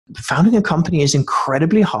founding a company is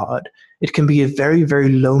incredibly hard. It can be a very, very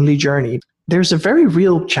lonely journey. There's a very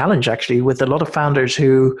real challenge, actually, with a lot of founders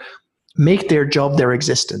who make their job their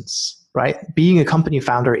existence, right? Being a company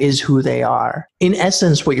founder is who they are. In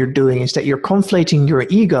essence, what you're doing is that you're conflating your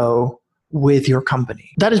ego with your company.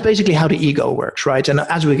 That is basically how the ego works, right? And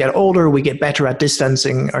as we get older, we get better at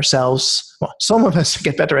distancing ourselves. Well, some of us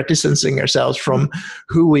get better at distancing ourselves from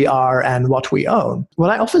who we are and what we own. What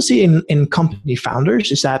I often see in company founders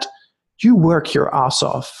is that you work your ass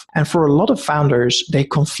off. And for a lot of founders, they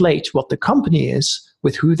conflate what the company is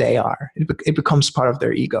with who they are. It becomes part of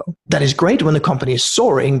their ego. That is great when the company is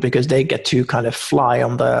soaring because they get to kind of fly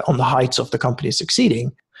on the heights of the company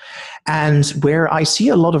succeeding. And where I see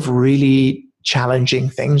a lot of really challenging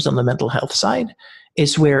things on the mental health side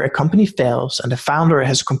is where a company fails and the founder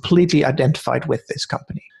has completely identified with this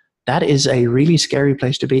company. That is a really scary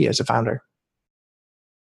place to be as a founder.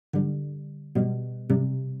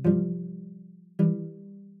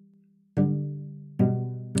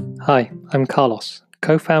 Hi, I'm Carlos,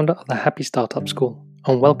 co-founder of the Happy Startup School,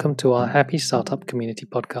 and welcome to our Happy Startup Community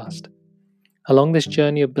podcast. Along this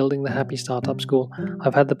journey of building the Happy Startup School,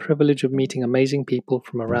 I've had the privilege of meeting amazing people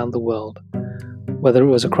from around the world. Whether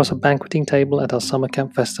it was across a banqueting table at our summer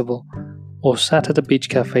camp festival, or sat at a beach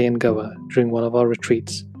cafe in Goa during one of our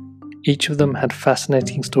retreats, each of them had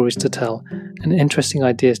fascinating stories to tell and interesting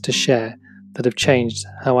ideas to share that have changed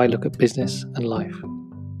how I look at business and life.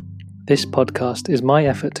 This podcast is my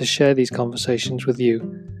effort to share these conversations with you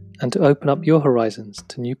and to open up your horizons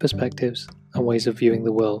to new perspectives and ways of viewing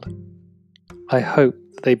the world. I hope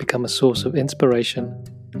that they become a source of inspiration,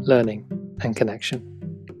 learning, and connection.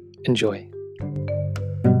 Enjoy.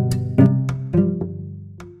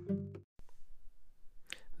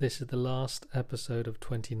 This is the last episode of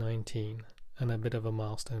 2019 and a bit of a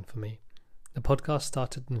milestone for me. The podcast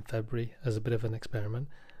started in February as a bit of an experiment,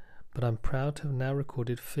 but I'm proud to have now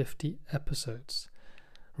recorded 50 episodes.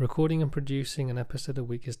 Recording and producing an episode a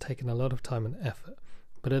week has taken a lot of time and effort,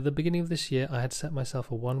 but at the beginning of this year I had set myself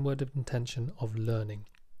a one-word of intention of learning,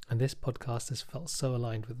 and this podcast has felt so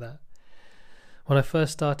aligned with that. When I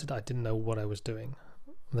first started, I didn't know what I was doing.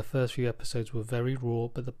 The first few episodes were very raw,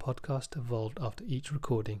 but the podcast evolved after each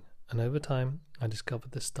recording, and over time I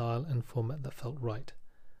discovered the style and format that felt right.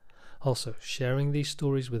 Also, sharing these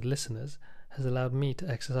stories with listeners has allowed me to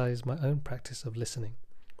exercise my own practice of listening.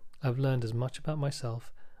 I've learned as much about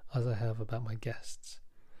myself as I have about my guests.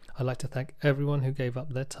 I'd like to thank everyone who gave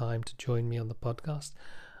up their time to join me on the podcast,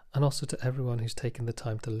 and also to everyone who's taken the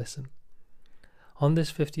time to listen. On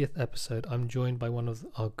this 50th episode, I'm joined by one of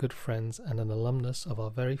our good friends and an alumnus of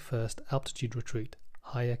our very first Alptitude retreat,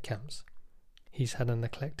 Haje Kamps. He's had an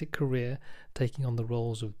eclectic career, taking on the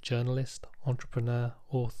roles of journalist, entrepreneur,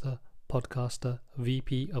 author, podcaster,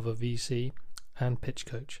 VP of a VC, and pitch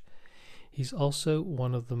coach. He's also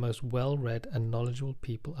one of the most well-read and knowledgeable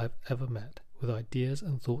people I've ever met, with ideas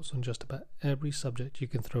and thoughts on just about every subject you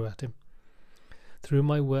can throw at him. Through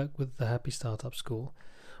my work with the Happy Startup School,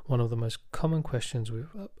 one of the most common questions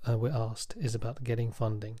we're asked is about getting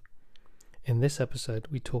funding. In this episode,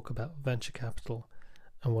 we talk about venture capital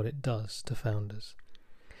and what it does to founders.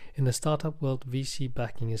 In the startup world, VC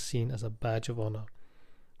backing is seen as a badge of honor,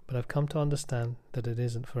 but I've come to understand that it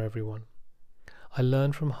isn't for everyone. I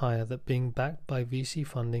learned from Haje that being backed by VC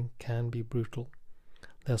funding can be brutal.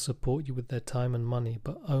 They'll support you with their time and money,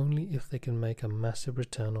 but only if they can make a massive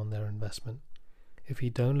return on their investment. If you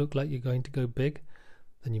don't look like you're going to go big,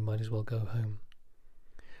 then you might as well go home.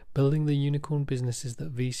 Building the unicorn businesses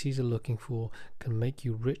that VCs are looking for can make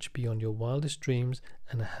you rich beyond your wildest dreams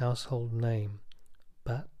and a household name,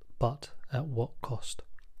 but at what cost?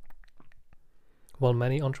 While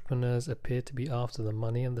many entrepreneurs appear to be after the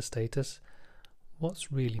money and the status,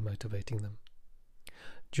 what's really motivating them?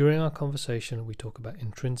 During our conversation, we talk about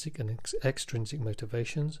intrinsic and extrinsic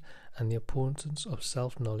motivations and the importance of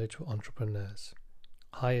self-knowledge for entrepreneurs.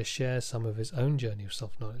 Haje shares some of his own journey of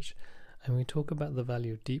self-knowledge, and we talk about the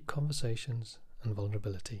value of deep conversations and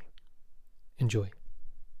vulnerability. Enjoy.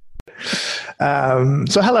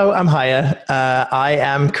 So hello, I'm Haje. I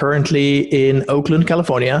am currently in Oakland,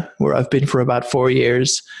 California, where I've been for about 4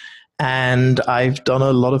 years, and I've done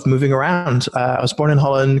a lot of moving around. I was born in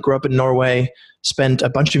Holland, grew up in Norway, spent a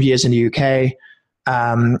bunch of years in the UK,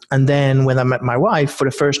 and then when I met my wife, for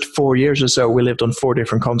the first 4 years or so, we lived on 4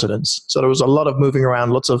 different continents. So there was a lot of moving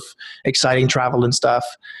around, lots of exciting travel and stuff,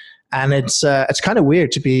 and it's kind of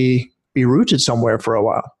weird to be rooted somewhere for a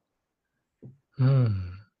while.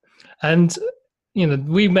 And, you know,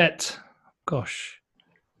 we met,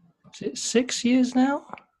 is it 6 years now?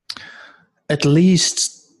 At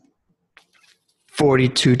least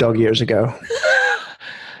 42 dog years ago.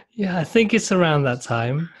 Yeah, I think it's around that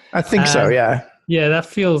time. I think so, yeah. Yeah,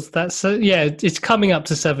 it's coming up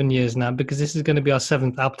to 7 years now, because this is going to be our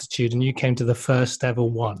seventh Alptitude, and you came to the first ever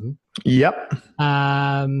one. Yep.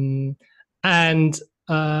 And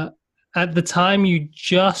at the time, you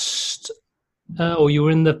just, or you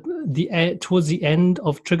were in towards the end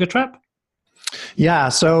of Trigger Trap. Yeah.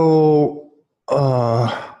 So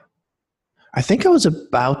I think I was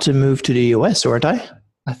about to move to the US, weren't I?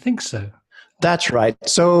 I think so. That's right.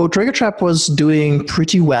 So Trigger Trap was doing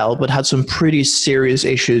pretty well, but had some pretty serious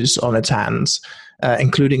issues on its hands,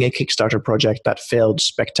 including a Kickstarter project that failed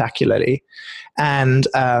spectacularly. And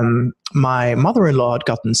my mother-in-law had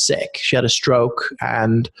gotten sick. She had a stroke,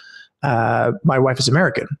 and my wife is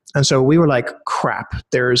American. And so we were like, crap,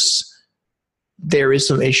 there is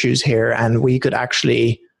some issues here, and we could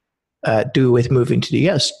actually do with moving to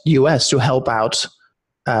the US to help out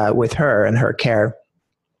with her and her care.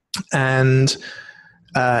 And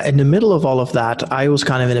in the middle of all of that, I was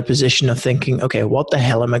kind of in a position of thinking, okay, what the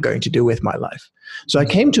hell am I going to do with my life? So I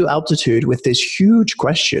came to Alptitude with this huge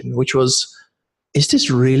question, which was, is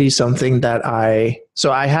this really something that I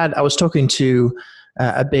was talking to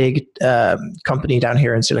a big company down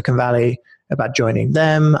here in Silicon Valley about joining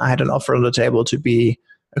them. I had an offer on the table to be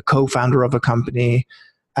a co-founder of a company.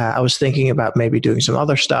 I was thinking about maybe doing some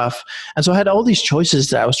other stuff. And so I had all these choices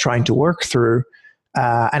that I was trying to work through.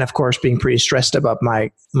 And of course, being pretty stressed about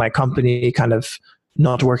my company kind of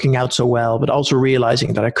not working out so well, but also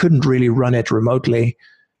realizing that I couldn't really run it remotely.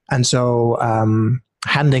 And so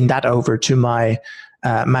handing that over to my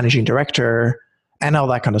managing director and all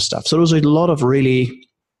that kind of stuff. So there was a lot of really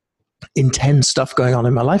intense stuff going on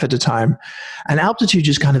in my life at the time. And Alptitude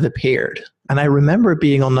just kind of appeared. And I remember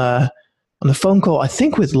being on a phone call, I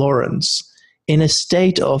think with Lawrence, in a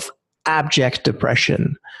state of abject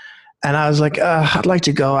depression. And I was like, I'd like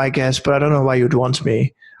to go, I guess, but I don't know why you'd want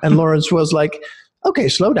me. And Lawrence was like, okay,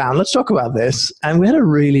 slow down. Let's talk about this. And we had a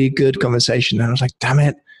really good conversation. And I was like, damn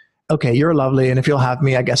it. Okay, you're lovely. And if you'll have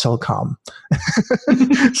me, I guess I'll come.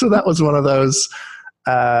 So that was one of those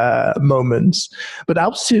moments. But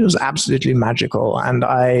Alptitude was absolutely magical. And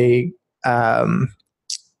I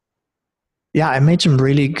made some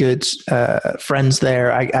really good friends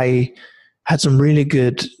there. I had some really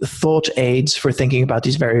good thought aids for thinking about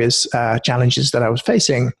these various challenges that I was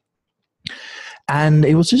facing. And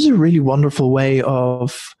it was just a really wonderful way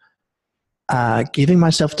of giving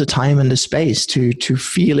myself the time and the space to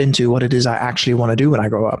feel into what it is I actually want to do when I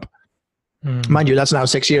grow up. Mind you, that's now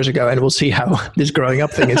 6 years ago, and we'll see how this growing up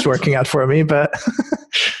thing is working out for me. But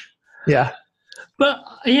yeah. But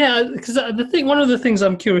yeah, because one of the things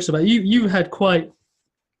I'm curious about, you had quite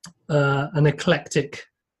an eclectic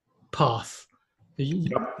path.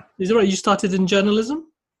 Is it right? You started in journalism?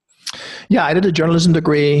 Yeah, I did a journalism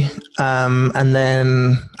degree, and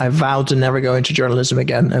then I vowed to never go into journalism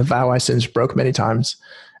again, a vow I since broke many times.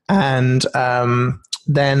 And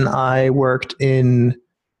then I worked in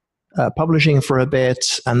publishing for a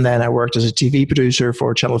bit, and then I worked as a TV producer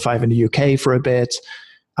for Channel 5 in the UK for a bit.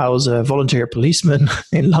 I was a volunteer policeman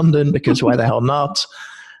in London, because why the hell not?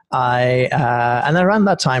 And around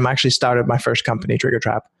that time, I actually started my first company, Trigger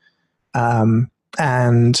Trap.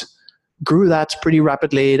 And grew that pretty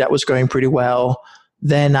rapidly. That was going pretty well.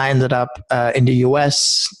 Then I ended up in the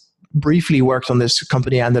US, briefly worked on this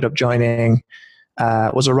company I ended up joining,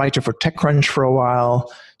 was a writer for TechCrunch for a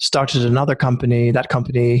while, started another company. That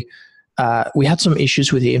company, we had some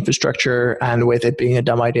issues with the infrastructure and with it being a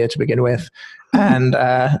dumb idea to begin with, and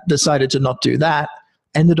decided to not do that.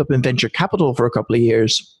 Ended up in venture capital for a couple of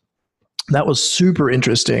years. That was super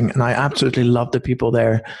interesting, and I absolutely loved the people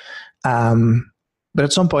there. But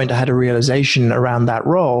at some point I had a realization around that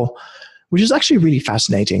role, which is actually really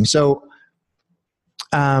fascinating. So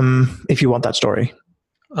if you want that story.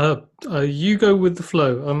 You go with the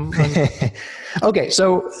flow. Okay,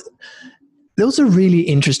 so there was a really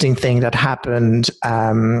interesting thing that happened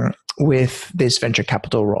with this venture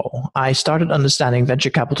capital role. I started understanding venture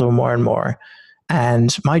capital more and more.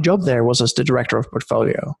 And my job there was as the director of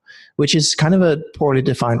portfolio, which is kind of a poorly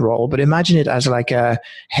defined role, but imagine it as like a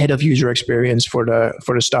head of user experience for the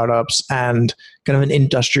startups and kind of an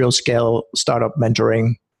industrial scale startup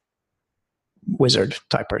mentoring wizard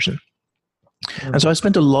type person. And so I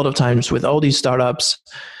spent a lot of times with all these startups,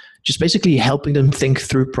 just basically helping them think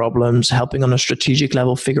through problems, helping on a strategic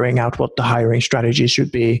level, figuring out what the hiring strategy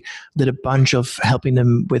should be. Did a bunch of helping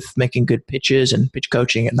them with making good pitches and pitch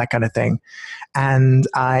coaching and that kind of thing. And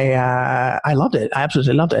I loved it. I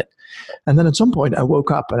absolutely loved it. And then at some point I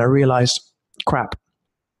woke up and I realized, crap,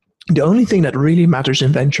 the only thing that really matters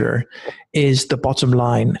in venture is the bottom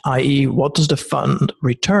line, i.e. what does the fund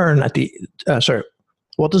return at the,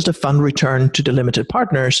 What does the fund return to the limited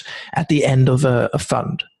partners at the end of a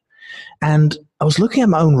fund? And I was looking at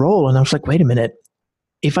my own role and I was like, wait a minute.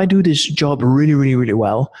 If I do this job really, really, really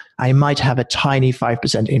well, I might have a tiny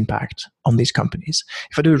 5% impact on these companies.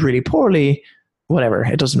 If I do it really poorly, whatever,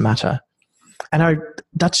 it doesn't matter. And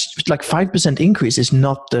that's like 5% increase is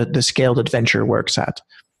not the scale that venture works at.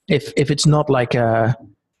 If it's not like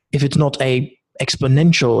if it's not a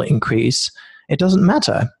exponential increase, it doesn't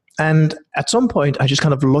matter. And at some point, I just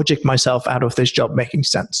kind of logicked myself out of this job making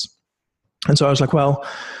sense. And so I was like, well,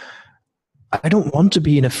 I don't want to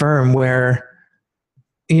be in a firm where,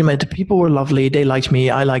 the people were lovely, they liked me,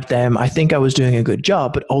 I liked them, I think I was doing a good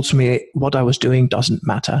job, but ultimately what I was doing doesn't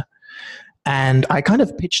matter. And I kind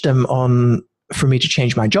of pitched them for me to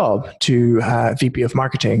change my job to VP of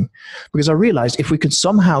marketing, because I realized if we could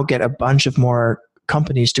somehow get a bunch of more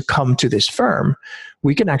companies to come to this firm,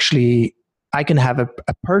 I can have a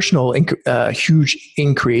personal huge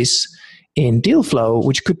increase in deal flow,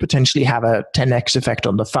 which could potentially have a 10x effect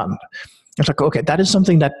on the fund. It's like, okay, that is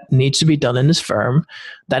something that needs to be done in this firm.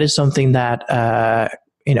 That is something that,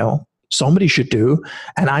 somebody should do.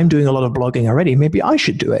 And I'm doing a lot of blogging already. Maybe I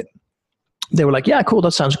should do it. They were like, yeah, cool.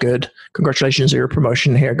 That sounds good. Congratulations on your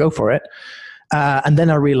promotion. Here, go for it. And then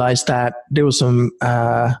I realized that there was some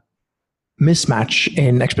mismatch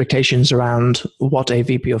in expectations around what a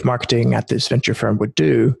VP of marketing at this venture firm would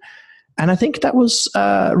do. And I think that was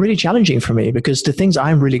really challenging for me, because the things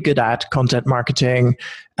I'm really good at, content marketing,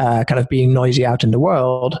 kind of being noisy out in the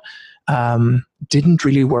world, didn't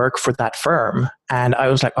really work for that firm. And I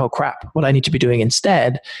was like, oh crap, what I need to be doing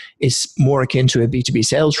instead is more akin to a B2B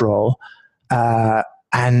sales role.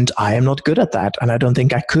 And I am not good at that. And I don't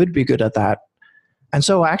think I could be good at that. And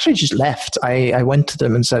so I actually just left. I went to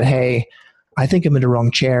them and said, hey, I think I'm in the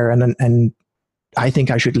wrong chair, and I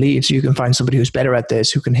think I should leave, so you can find somebody who's better at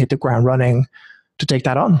this, who can hit the ground running to take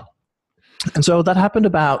that on. And so that happened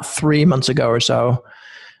about 3 months ago or so.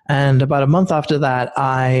 And about a month after that,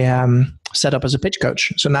 I set up as a pitch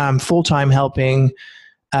coach. So now I'm full-time helping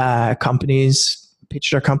companies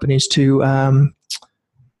pitch their companies to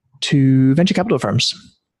venture capital firms.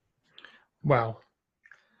 Wow.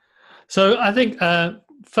 So I think,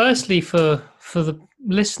 firstly, for the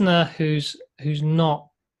listener who's not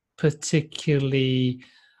particularly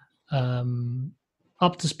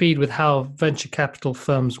up to speed with how venture capital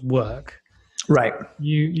firms work, right?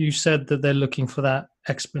 You said that they're looking for that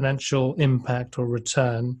exponential impact or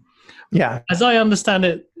return. Yeah. As I understand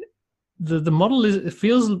it, the model it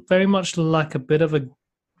feels very much like a bit of a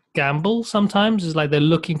gamble. Sometimes it's like they're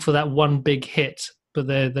looking for that one big hit, but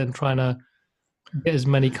they're then trying to get as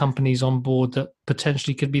many companies on board that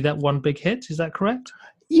potentially could be that one big hit. Is that correct?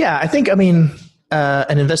 Yeah, I think,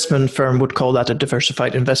 an investment firm would call that a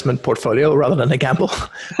diversified investment portfolio rather than a gamble.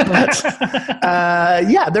 But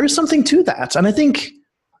yeah, there is something to that. And I think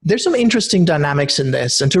there's some interesting dynamics in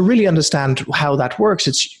this. And to really understand how that works,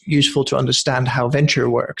 it's useful to understand how venture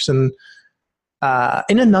works. And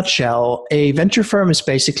in a nutshell, a venture firm is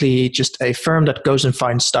basically just a firm that goes and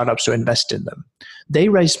finds startups to invest in them. They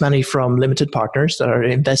raise money from limited partners that are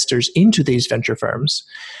investors into these venture firms,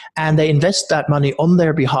 and they invest that money on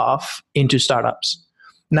their behalf into startups.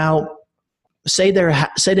 Now, say they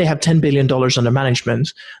have $10 billion under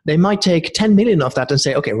management, they might take 10 million of that and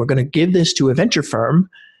say, okay, we're going to give this to a venture firm,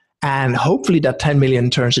 and hopefully that 10 million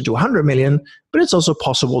turns into 100 million, but it's also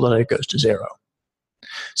possible that it goes to zero.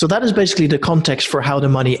 So that is basically the context for how the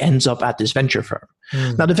money ends up at this venture firm.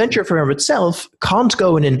 Now, the venture firm itself can't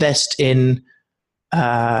go and invest in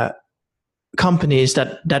companies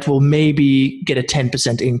that will maybe get a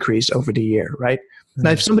 10% increase over the year, right?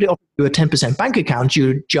 Now, if somebody offers you a 10% bank account,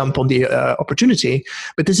 you jump on the opportunity,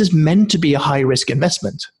 but this is meant to be a high-risk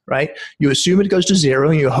investment, right? You assume it goes to zero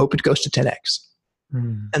and you hope it goes to 10x.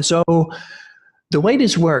 And so the way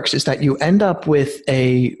this works is that you end up with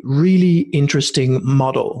a really interesting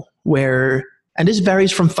model where, and this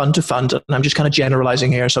varies from fund to fund, and I'm just kind of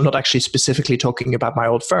generalizing here, so I'm not actually specifically talking about my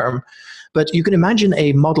old firm, but you can imagine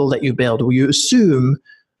a model that you build where you assume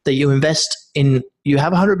that you have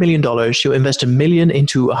 $100 million, you invest $1 million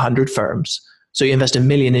into 100 firms, so you invest $1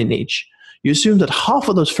 million in each. You assume that half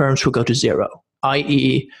of those firms will go to zero,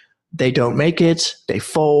 i.e. they don't make it, they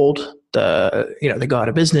fold, they go out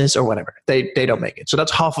of business or whatever. They don't make it. So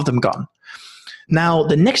that's half of them gone. Now,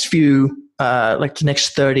 the next few, like the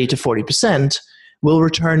next 30 to 40%, will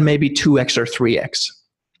return maybe 2x or 3x.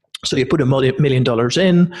 So you put $1 million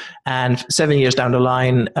in, and 7 years down the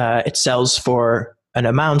line, it sells for an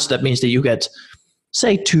amount. That means that you get,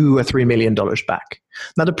 say, $2 or $3 million back.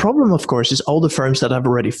 Now, the problem, of course, is all the firms that have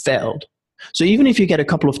already failed. So even if you get a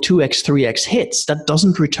couple of 2x, 3x hits, that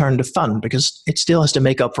doesn't return the fund because it still has to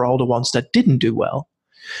make up for all the ones that didn't do well.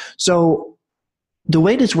 So the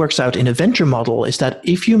way this works out in a venture model is that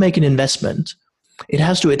if you make an investment, it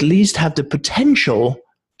has to at least have the potential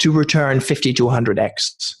to return 50 to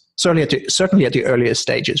 100x, certainly at the earliest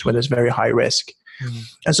stages when there's very high risk.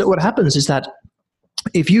 And so what happens is that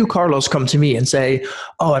if you, Carlos, come to me and say,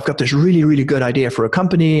 oh, I've got this really, really good idea for a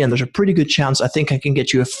company and there's a pretty good chance I think I can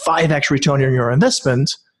get you a 5x return on your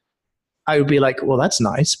investment, I would be like, well, that's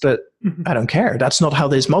nice, but I don't care. That's not how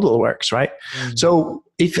this model works, right? So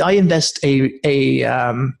if I invest a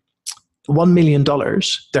 $1 million,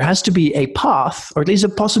 there has to be a path, or at least a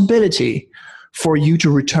possibility, for you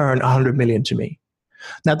to return 100 million to me.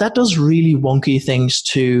 Now, that does really wonky things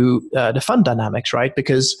to the fund dynamics, right?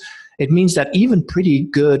 Because it means that even pretty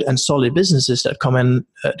good and solid businesses that come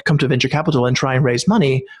to venture capital and try and raise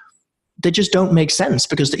money, they just don't make sense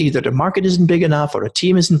because either the market isn't big enough or the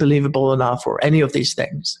team isn't believable enough or any of these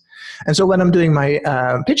things. And so when I'm doing my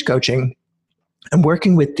pitch coaching, I'm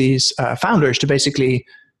working with these founders to basically,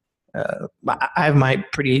 I have my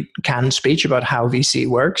pretty canned speech about how VC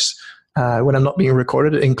works. When I'm not being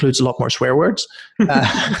recorded, it includes a lot more swear words.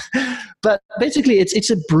 But basically,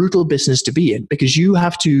 it's a brutal business to be in because you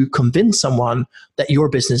have to convince someone that your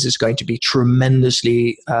business is going to be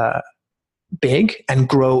tremendously big and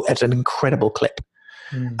grow at an incredible clip.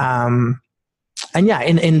 And yeah,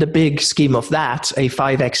 in the big scheme of that, a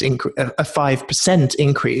 5%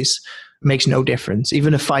 increase makes no difference.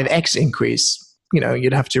 Even a 5x increase,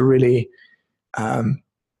 you'd have to really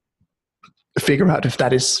figure out if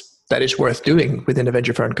that is worth doing within a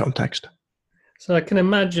venture firm context. So I can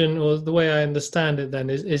imagine, or the way I understand it then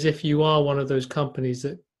is if you are one of those companies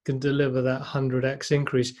that can deliver that 100x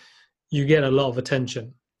increase, you get a lot of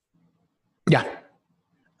attention. Yeah.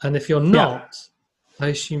 And if you're not, I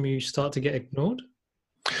assume you start to get ignored.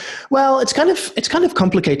 Well, it's kind of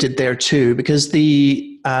complicated there too, because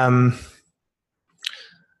the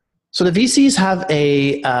VCs have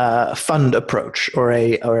a fund approach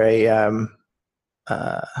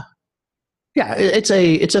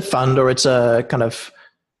it's a fund, or it's a kind of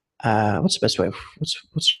what's the best way?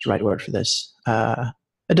 What's the right word for this? A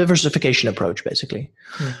diversification approach, basically.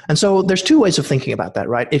 And so there's two ways of thinking about that,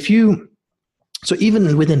 right? So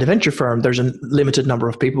even within the venture firm, there's a limited number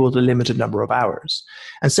of people with a limited number of hours.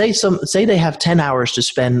 And say they have 10 hours to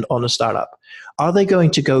spend on a startup. Are they going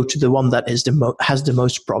to go to the one that has the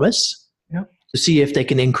most promise? To see if they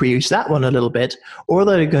can increase that one a little bit, or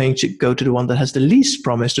they're going to go to the one that has the least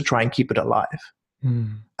promise to try and keep it alive.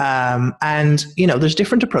 And there's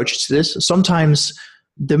different approaches to this. Sometimes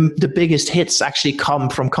the biggest hits actually come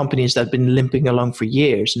from companies that have been limping along for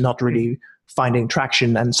years, not really finding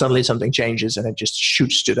traction, and suddenly something changes and it just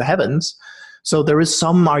shoots to the heavens. So there is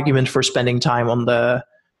some argument for spending time on the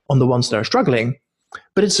ones that are struggling.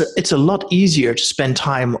 But it's a lot easier to spend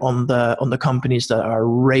time on the companies that are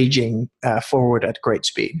raging forward at great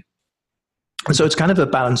speed. And so it's kind of a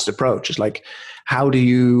balanced approach. It's like, how do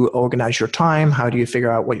you organize your time? How do you figure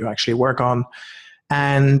out what you actually work on?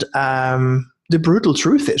 And the brutal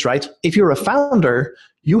truth is, right, if you're a founder,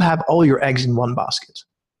 you have all your eggs in one basket.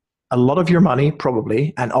 A lot of your money,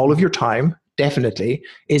 probably, and all of your time, definitely,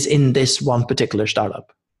 is in this one particular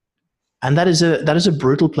startup. And that is a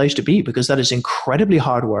brutal place to be, because that is incredibly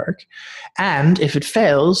hard work. And if it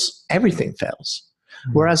fails, everything fails.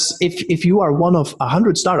 Whereas if you are one of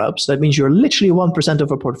 100 startups, that means you're literally 1%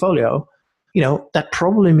 of a portfolio, that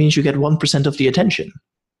probably means you get 1% of the attention.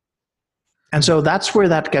 And so that's where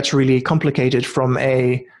that gets really complicated from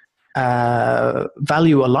a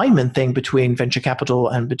value alignment thing between venture capital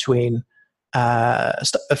and between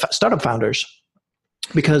startup founders.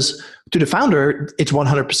 Because to the founder, it's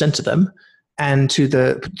 100% to them, and to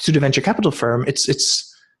the venture capital firm, it's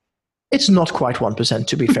not quite 1%,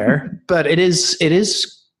 to be fair, but it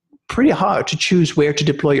is pretty hard to choose where to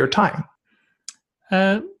deploy your time.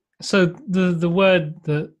 So the word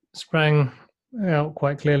that sprang out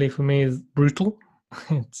quite clearly for me is brutal.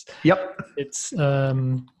 It's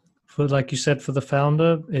for, like you said, for the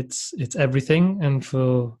founder, it's everything, and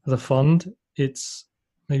for the fund, it's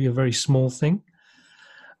maybe a very small thing.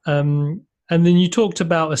 And then you talked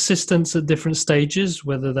about assistance at different stages,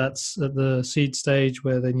 whether that's at the seed stage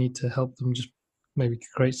where they need to help them just maybe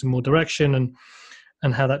create some more direction,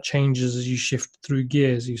 and how that changes as you shift through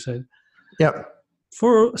gears, you said. Yeah.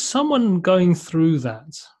 For someone going through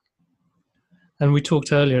that, and we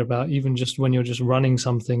talked earlier about even just when you're just running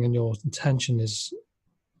something and your attention is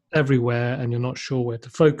everywhere and you're not sure where to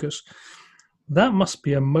focus, that must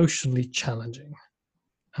be emotionally challenging.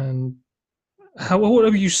 And what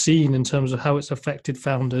have you seen in terms of how it's affected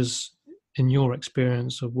founders in your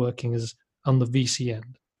experience of working as on the VC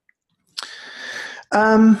end?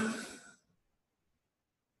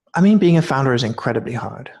 Being a founder is incredibly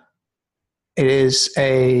hard. It is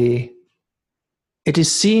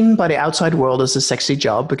seen by the outside world as a sexy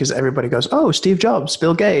job because everybody goes, oh, Steve Jobs,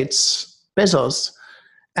 Bill Gates, Bezos.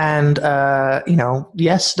 And,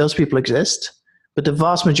 yes, those people exist, but the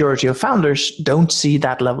vast majority of founders don't see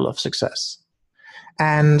that level of success.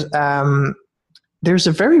 And there's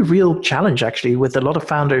a very real challenge, actually, with a lot of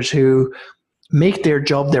founders who make their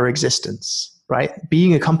job their existence, right?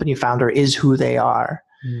 Being a company founder is who they are.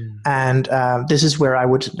 And this is where I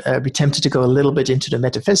would be tempted to go a little bit into the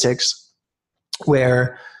metaphysics,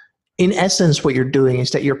 where in essence what you're doing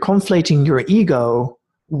is that you're conflating your ego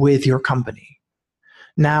with your company.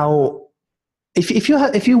 Now, if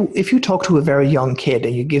you talk to a very young kid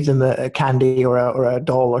and you give them a candy or a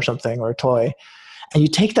doll or something or a toy, and you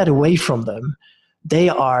take that away from them, they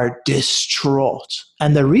are distraught.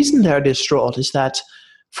 And the reason they're distraught is that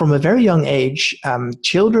from a very young age,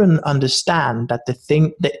 children understand that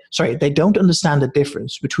they don't understand the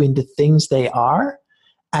difference between the things they are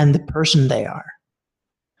and the person they are.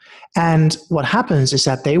 And what happens is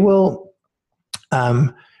that they will,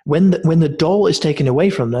 when the doll is taken away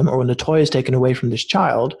from them, or when the toy is taken away from this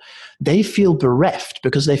child, they feel bereft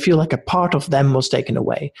because they feel like a part of them was taken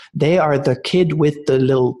away. They are the kid with the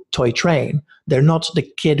little toy train. They're not the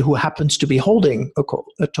kid who happens to be holding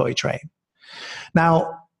a toy train.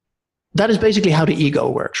 Now, that is basically how the ego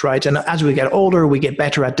works, right? And as we get older, we get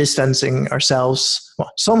better at distancing ourselves.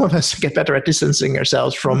 Well, some of us get better at distancing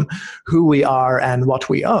ourselves from who we are and what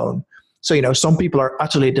we own. So, some people are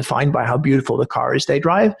utterly defined by how beautiful the car is they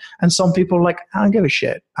drive. And some people are like, I don't give a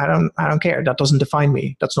shit. I don't care. That doesn't define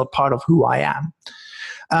me. That's not part of who I am.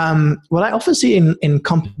 What I often see in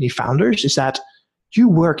company founders is that you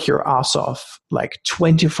work your ass off like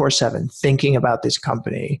 24/7 thinking about this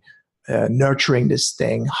company, nurturing this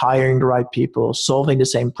thing, hiring the right people, solving the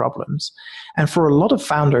same problems. And for a lot of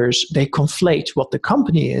founders, they conflate what the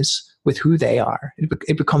company is with who they are.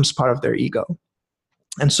 It becomes part of their ego.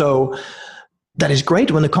 And so that is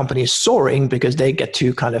great when the company is soaring because they get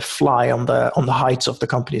to kind of fly on the heights of the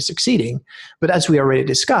company succeeding. But as we already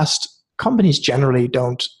discussed, companies generally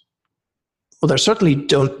don't, well, they certainly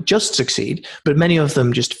don't just succeed, but many of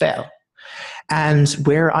them just fail. And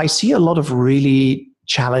where I see a lot of really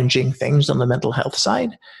challenging things on the mental health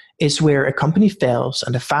side is where a company fails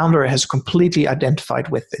and the founder has completely identified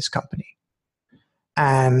with this company.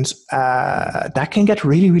 And that can get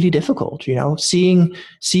really, really difficult, seeing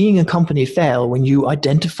a company fail when you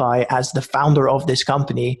identify as the founder of this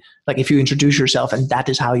company. Like if you introduce yourself and that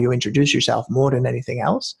is how you introduce yourself more than anything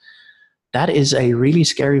else, that is a really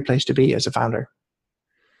scary place to be as a founder.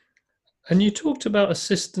 And you talked about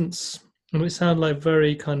assistance, and it sounded like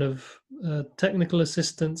very kind of technical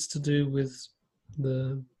assistance to do with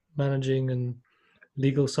the managing and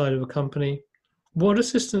legal side of a company. What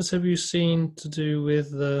assistance have you seen to do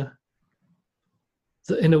with the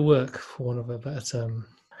inner work, for want of a better term?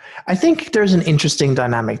 I think there's an interesting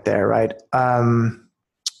dynamic there, right? And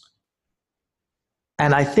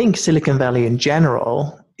I think Silicon Valley in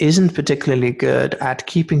general isn't particularly good at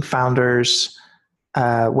keeping founders'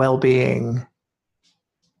 well-being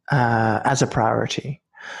as a priority.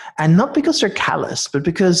 And not because they're callous, but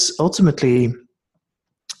because ultimately,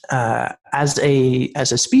 as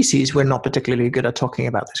a species, we're not particularly good at talking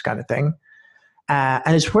about this kind of thing.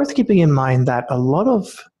 And it's worth keeping in mind that a lot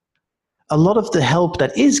of the help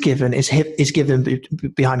that is given is given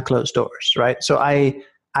behind closed doors, right? So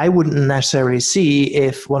I wouldn't necessarily see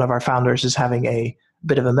if one of our founders is having a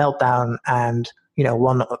bit of a meltdown and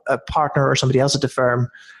a partner or somebody else at the firm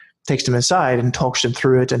takes them aside and talks them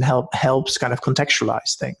through it and helps kind of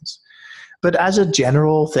contextualize things. But as a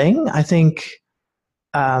general thing, I think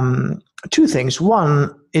two things.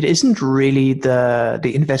 One, it isn't really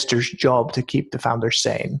the investor's job to keep the founder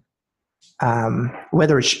sane.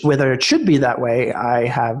 Whether it should be that way, I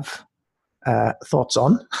have thoughts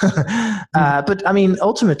on. But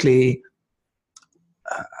ultimately,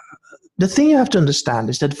 the thing you have to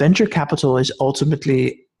understand is that venture capital is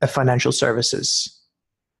ultimately a financial services.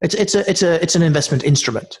 It's an investment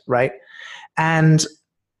instrument, right? And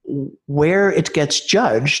where it gets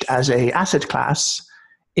judged as a asset class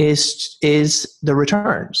is the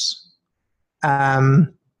returns.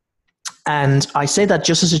 And I say that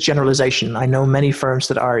just as a generalization. I know many firms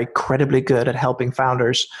that are incredibly good at helping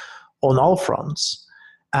founders on all fronts,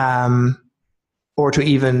 or to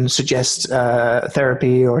even suggest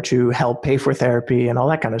therapy or to help pay for therapy and all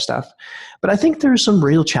that kind of stuff. But I think there are some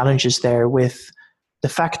real challenges there with the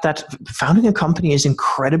fact that founding a company is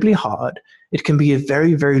incredibly hard. it can be a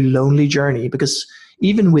very, very lonely journey, because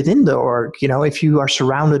even within the org, if you are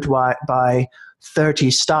surrounded by 30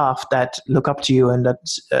 staff that look up to you and that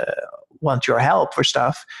want your help for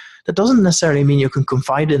stuff, that doesn't necessarily mean you can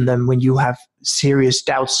confide in them when you have serious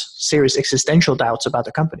existential doubts about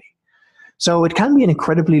the company. So it can be an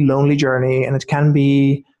incredibly lonely journey, and it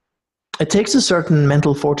takes a certain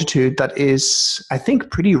mental fortitude that is, I think,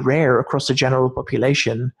 pretty rare across the general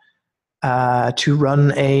population to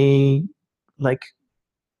run a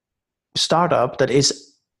startup that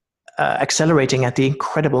is accelerating at the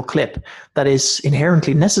incredible clip that is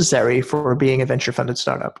inherently necessary for being a venture-funded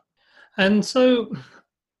startup. And so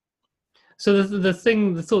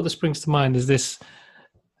the thought that springs to mind is this: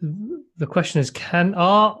 the question is,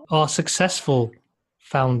 are successful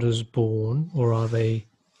founders born, or are they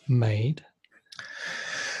made?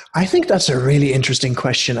 I think that's a really interesting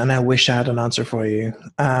question, and I wish I had an answer for you.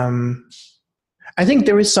 I think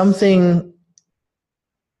there's something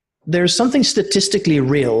statistically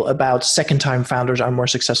real about second-time founders are more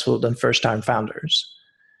successful than first-time founders.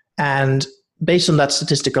 And based on that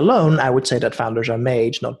statistic alone, I would say that founders are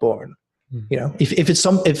made, not born. If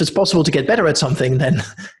it's possible to get better at something, then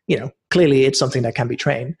clearly it's something that can be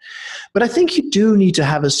trained. But I think you do need to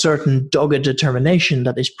have a certain dogged determination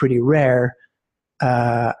that is pretty rare,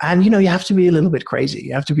 and you have to be a little bit crazy.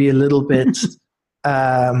 You have to be a little bit.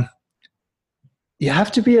 You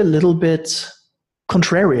have to be a little bit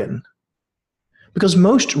contrarian, because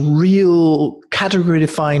most real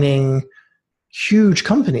category-defining huge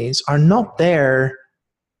companies are not there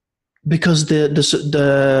because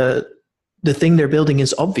the thing they're building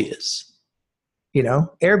is obvious.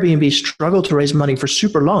 Airbnb struggled to raise money for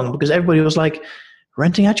super long because everybody was like,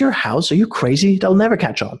 renting out your house? Are you crazy? They'll never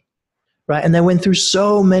catch on. Right? And they went through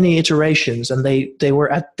so many iterations, and they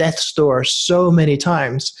were at death's door so many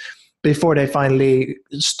times before they finally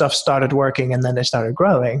stuff started working, and then they started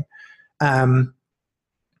growing. But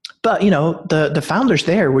the founders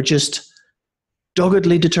there were just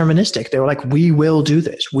doggedly deterministic. They were like, we will do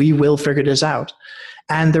this. We will figure this out.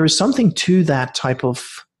 And there is something to that type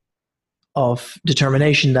of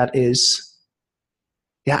determination that is,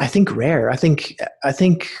 I think, rare. I think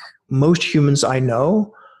most humans I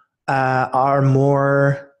know are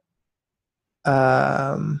more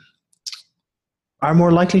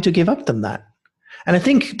likely to give up than that. And I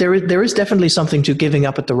think there is definitely something to giving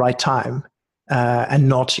up at the right time, and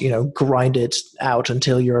not grind it out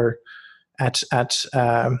until you're at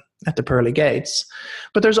the pearly gates.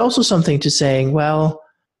 But there's also something to saying, well,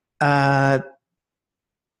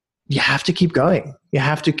 you have to keep going. You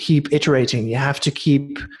have to keep iterating. You have to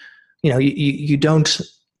keep, you don't,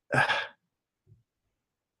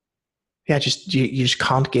 you just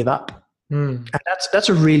can't give up. And that's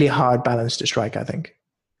a really hard balance to strike, I think.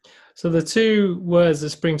 So the two words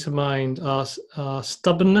that spring to mind are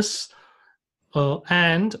stubbornness or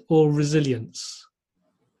resilience.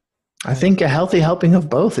 I think a healthy helping of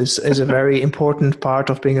both is a very important part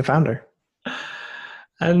of being a founder.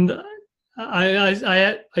 And I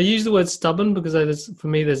use the word stubborn because for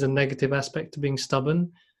me there's a negative aspect to being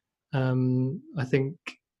stubborn. I think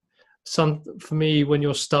for me, when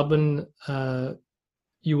you're stubborn,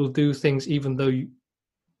 you will do things even though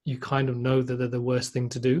you kind of know that they're the worst thing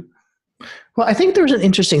to do. Well, I think there's an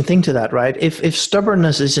interesting thing to that, right? If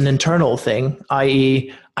stubbornness is an internal thing,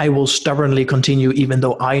 i.e., I will stubbornly continue even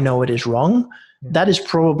though I know it is wrong, that is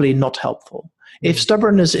probably not helpful. If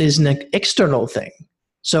stubbornness is an external thing,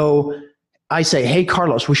 so I say, hey,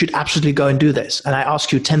 Carlos, we should absolutely go and do this. And I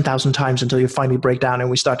ask you 10,000 times until you finally break down and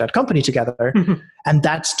we start that company together. And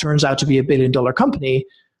that turns out to be $1 billion company.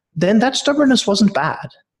 Then that stubbornness wasn't bad,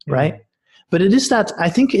 right? But it is that, I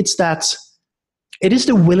think it is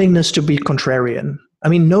the willingness to be contrarian. I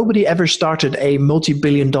mean, nobody ever started a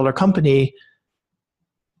multi-billion-dollar company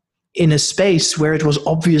in a space where it was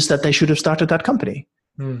obvious that they should have started that company.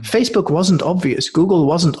 Facebook wasn't obvious. Google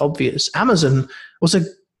wasn't obvious. Amazon was a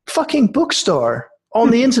fucking bookstore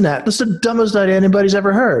on the internet. That's the dumbest idea anybody's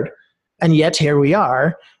ever heard. And yet here we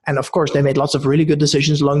are. And of course, they made lots of really good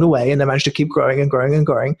decisions along the way, and they managed to keep growing and growing and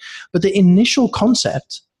growing. But the initial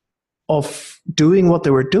concept of doing what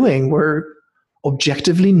they were doing were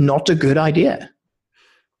objectively not a good idea,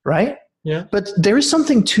 right? Yeah. But there is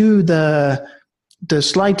something to the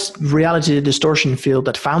slight reality distortion field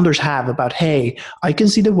that founders have about, hey, I can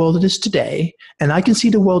see the world it is today, and I can see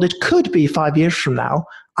the world it could be 5 years from now.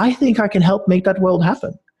 I think I can help make that world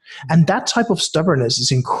happen. And that type of stubbornness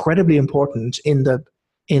is incredibly important in the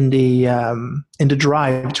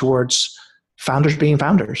drive towards founders being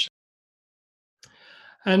founders.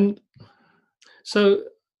 And so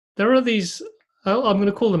there are these, I'm going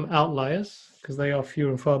to call them outliers, because they are few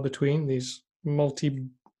and far between, these multi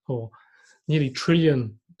or nearly $1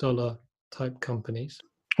 trillion type companies.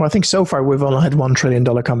 Well, I think so far we've only had $1 trillion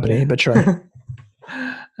company, but sure.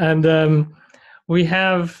 And we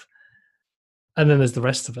have, and then there's the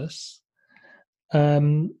rest of us.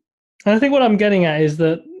 And I think what I'm getting at is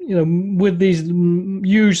that, with these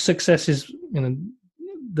huge successes,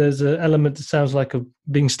 there's an element that sounds like of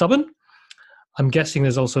being stubborn. I'm guessing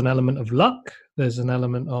there's also an element of luck. There's an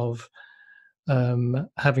element of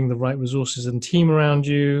having the right resources and team around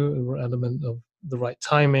you, an element of the right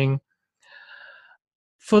timing.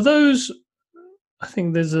 For those, I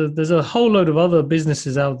think there's a whole load of other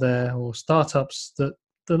businesses out there or startups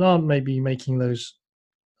that aren't maybe making those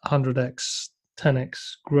 100x, 10x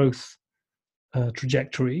growth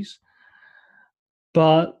trajectories.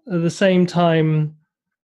 But at the same time,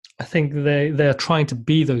 I think they're trying to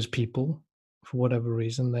be those people for whatever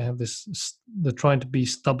reason. They're trying to be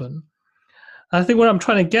stubborn. I think what I'm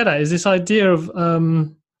trying to get at is this idea of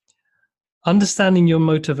understanding your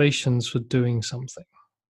motivations for doing something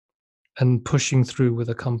and pushing through with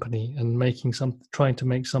a company and trying to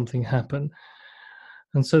make something happen.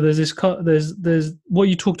 And so there's what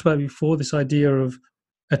you talked about before, this idea of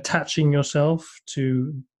attaching yourself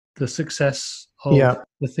to the success of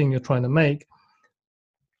the thing you're trying to make,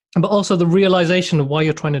 but also the realization of why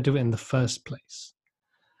you're trying to do it in the first place.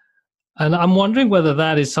 And I'm wondering whether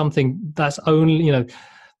that is something that's only,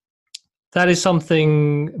 that is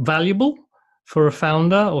something valuable for a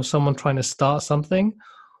founder or someone trying to start something.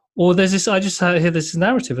 Or there's this, I just hear this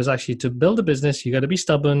narrative is actually to build a business, you got to be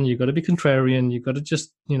stubborn, you got to be contrarian, you got to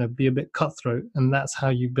just, be a bit cutthroat. And that's how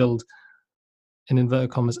you build, in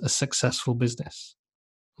inverted commas, a successful business.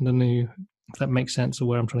 I don't know if that makes sense or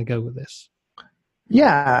where I'm trying to go with this.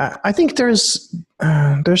 Yeah, I think there's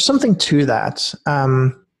something to that.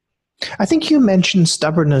 I think you mentioned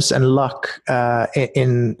stubbornness and luck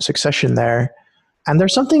in succession there. And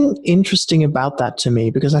there's something interesting about that to me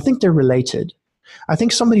because I think they're related. I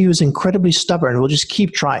think somebody who's incredibly stubborn will just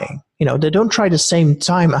keep trying. They don't try the same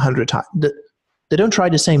time 100 times. They don't try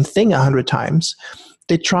the same thing 100 times.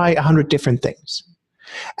 They try 100 different things.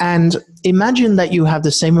 And imagine that you have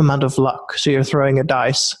the same amount of luck. So you're throwing a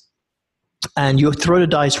dice and you throw the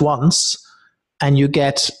dice once and you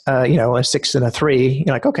get, a 6 and a 3.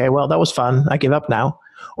 You're like, okay, well, that was fun. I give up now.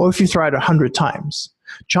 Or if you throw it 100 times,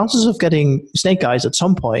 chances of getting snake eyes at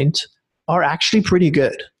some point are actually pretty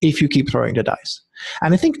good if you keep throwing the dice.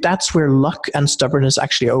 And I think that's where luck and stubbornness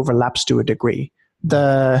actually overlaps to a degree.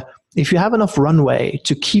 If you have enough runway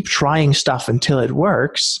to keep trying stuff until it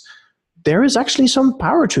works, there is actually some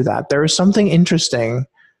power to that. There is something interesting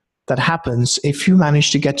that happens if you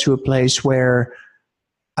manage to get to a place where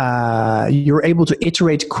you're able to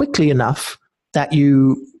iterate quickly enough that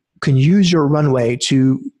you can use your runway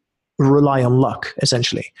to rely on luck,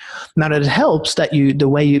 essentially. Now, that it helps that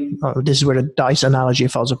this is where the dice analogy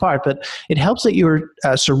falls apart, but it helps that you're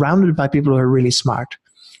surrounded by people who are really smart.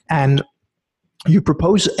 And you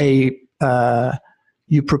propose a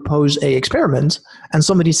experiment, and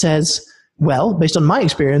somebody says, well, based on my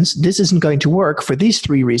experience, this isn't going to work for these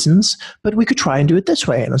 3 reasons, but we could try and do it this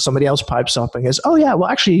way. And then somebody else pipes up and goes, oh yeah, well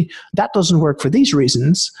actually that doesn't work for these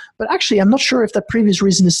reasons, but actually I'm not sure if that previous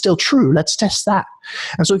reason is still true. Let's test that.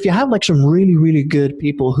 And so if you have like some really, really good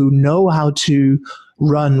people who know how to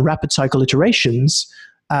run rapid cycle iterations,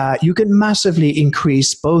 you can massively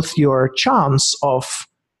increase both your chance of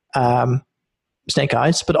snake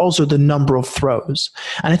eyes, but also the number of throws.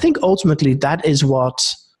 And I think ultimately that is what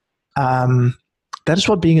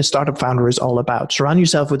being a startup founder is all about. Surround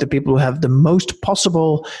yourself with the people who have the most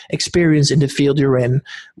possible experience in the field you're in,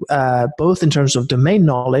 both in terms of domain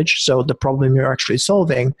knowledge, so the problem you're actually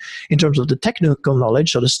solving, in terms of the technical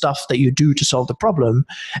knowledge, so the stuff that you do to solve the problem,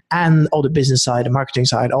 and all the business side, the marketing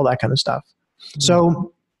side, all that kind of stuff. Mm-hmm.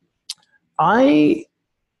 So I'm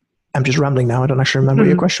just rambling now. I don't actually remember what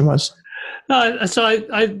your question was. No, so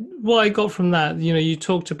what I got from that, you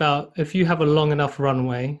talked about if you have a long enough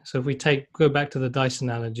runway. So if we go back to the dice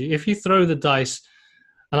analogy, if you throw the dice,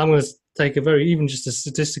 and I'm going to take even just a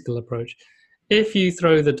statistical approach. If you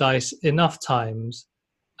throw the dice enough times,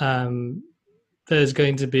 there's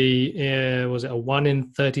going to be, was it a 1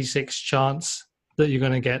 in 36 chance that you're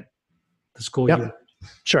going to get the score you want?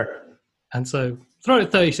 Sure. And so throw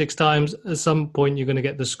it 36 times, at some point you're going to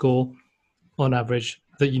get the score on average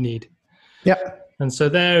that you need. Yep. And so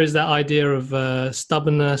there is that idea of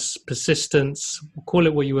stubbornness, persistence, call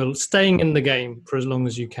it what you will, staying in the game for as long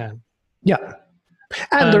as you can. Yeah.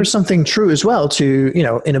 And there's something true as well to,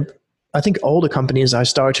 I think all the companies I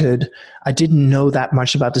started, I didn't know that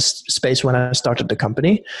much about this space when I started the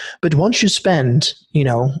company. But once you spend,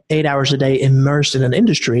 8 hours a day immersed in an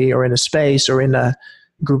industry or in a space or in a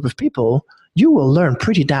group of people, you will learn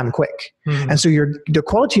pretty damn quick. And so the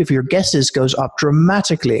quality of your guesses goes up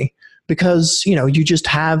dramatically because, you just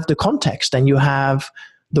have the context and you have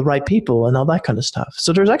the right people and all that kind of stuff.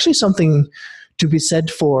 So there's actually something to be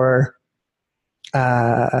said for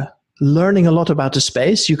learning a lot about the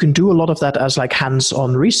space. You can do a lot of that as like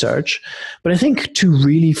hands-on research, but I think to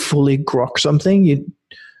really fully grok something,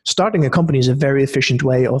 starting a company is a very efficient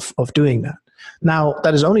way of doing that. Now,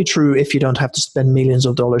 that is only true if you don't have to spend millions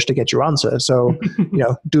of dollars to get your answer. So,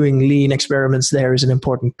 doing lean experiments there is an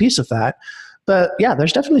important piece of that. But yeah,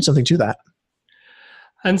 there's definitely something to that.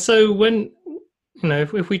 And so when,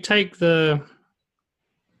 if we take the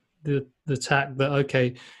tack that,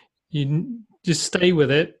 okay, you just stay with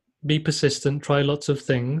it, be persistent, try lots of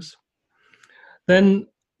things, then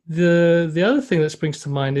the other thing that springs to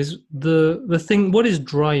mind is the thing, what is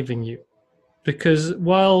driving you? Because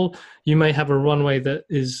while you may have a runway that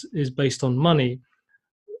is based on money,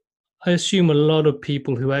 I assume a lot of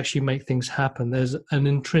people who actually make things happen, there's an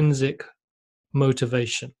intrinsic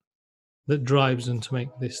motivation that drives them to make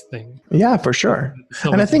this thing. Yeah, for sure.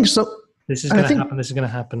 And I think so. This is going to happen. This is going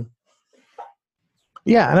to happen.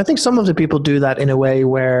 Yeah, and I think some of the people do that in a way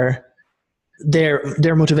where their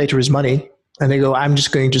motivator is money. And they go, I'm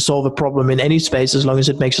just going to solve a problem in any space as long as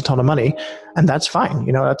it makes a ton of money. And that's fine.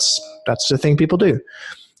 That's the thing people do.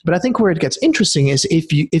 But I think where it gets interesting is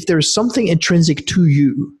if there's something intrinsic to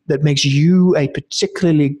you that makes you a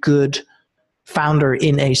particularly good founder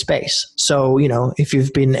in a space. So, if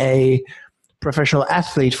you've been a professional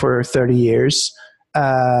athlete for 30 years,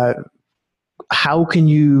 how can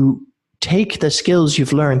you take the skills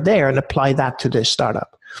you've learned there and apply that to this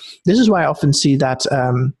startup? This is why I often see that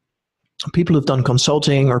people who've done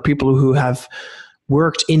consulting or people who have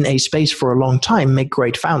worked in a space for a long time make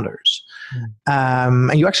great founders.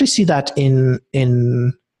 And you actually see that in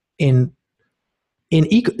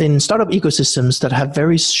startup ecosystems that have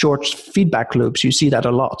very short feedback loops. You see that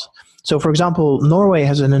a lot. So, for example, Norway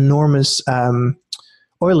has an enormous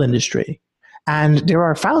oil industry. And there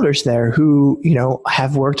are founders there who,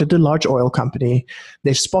 have worked at a large oil company.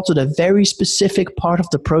 They've spotted a very specific part of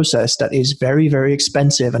the process that is very, very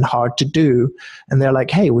expensive and hard to do. And they're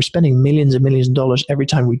like, hey, we're spending millions and millions of dollars every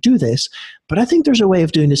time we do this. But I think there's a way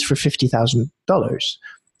of doing this for $50,000.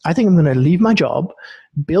 I think I'm going to leave my job,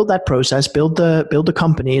 build that process, build the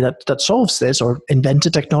company that solves this, or invent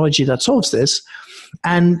a technology that solves this.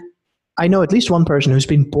 And I know at least one person who's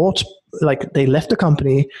been bought, like they left the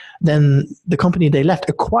company, then the company they left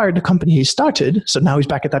acquired the company he started, so now he's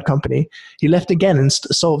back at that company. He left again and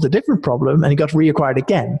solved a different problem, and he got reacquired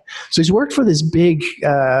again. So he's worked for this big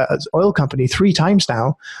oil company 3 times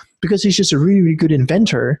now because he's just a really, really good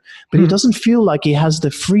inventor, but he doesn't feel like he has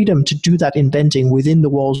the freedom to do that inventing within the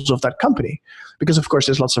walls of that company. Because, of course,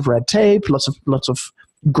 there's lots of red tape, lots of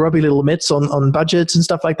grubby little mitts on budgets and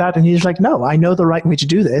stuff like that. And he's like, no, I know the right way to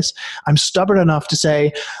do this. I'm stubborn enough to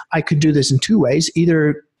say I could do this in 2 ways,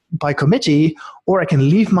 either by committee, or I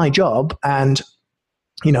can leave my job and,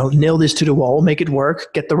 nail this to the wall, make it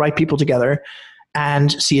work, get the right people together,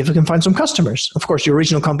 and see if I can find some customers. Of course, the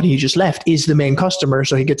original company he just left is the main customer,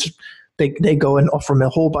 so they go and offer him a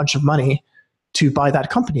whole bunch of money to buy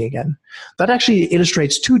that company again. That actually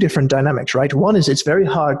illustrates 2 different dynamics, right? One is it's very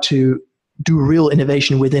hard to do real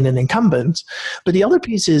innovation within an incumbent. But the other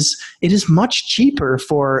piece is it is much cheaper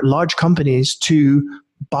for large companies to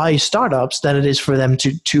buy startups than it is for them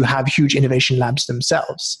to have huge innovation labs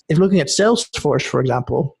themselves. If looking at Salesforce, for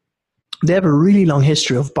example, they have a really long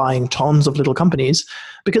history of buying tons of little companies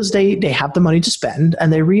because they have the money to spend,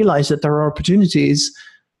 and they realize that there are opportunities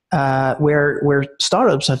where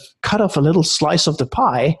startups have cut off a little slice of the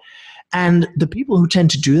pie. And the people who tend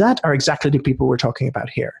to do that are exactly the people we're talking about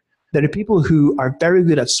here. They're the people who are very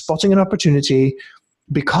good at spotting an opportunity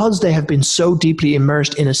because they have been so deeply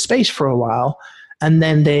immersed in a space for a while, and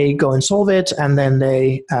then they go and solve it, and then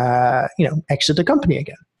they exit the company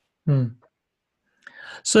again.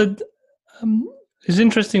 So it's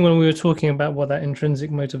interesting when we were talking about what that intrinsic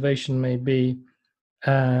motivation may be,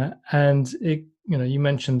 and it, you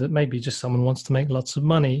mentioned that maybe just someone wants to make lots of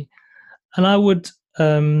money, and I would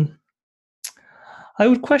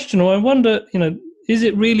question, or I wonder, is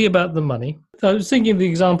it really about the money? I was thinking of the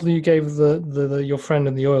example you gave of your friend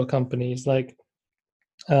in the oil company. It's like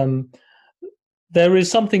there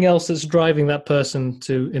is something else that's driving that person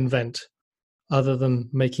to invent other than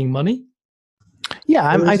making money.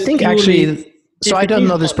 Yeah, I think actually So I don't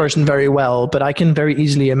know this person very well, but I can very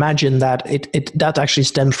easily imagine that that actually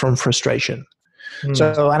stems from frustration.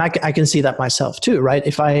 So, and I can see that myself too, right?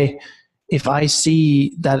 If I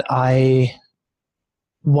see that I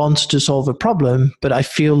want to solve a problem, but I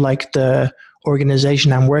feel like the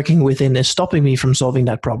organization I'm working within is stopping me from solving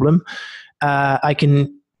that problem, I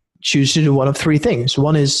can choose to do one of three things.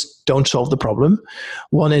 One is don't solve the problem.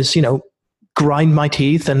 One is, grind my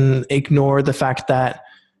teeth and ignore the fact that,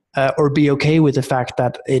 or be okay with the fact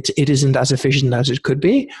that it isn't as efficient as it could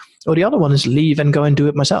be. Or the other one is leave and go and do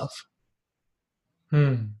it myself.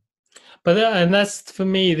 But and that's for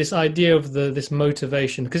me this idea of this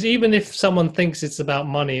motivation, because even if someone thinks it's about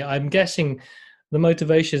money, I'm guessing the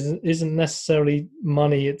motivation isn't necessarily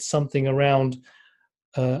money. It's something around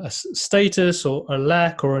a status or a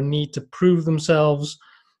lack or a need to prove themselves,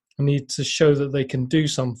 a need to show that they can do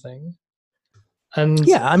something. And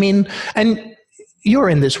yeah, I mean, and you're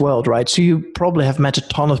in this world, right? So you probably have met a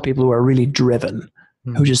ton of people who are really driven,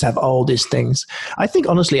 who just have all these things. I think,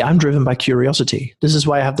 honestly, I'm driven by curiosity. This is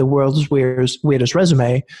why I have the world's weirdest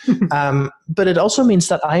resume. But it also means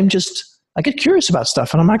that I get curious about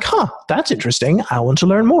stuff and I'm like, that's interesting. I want to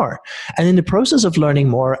learn more. And in the process of learning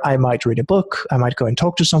more, I might read a book. I might go and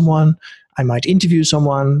talk to someone. I might interview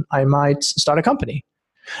someone. I might start a company.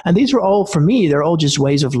 And these are all, for me, they're all just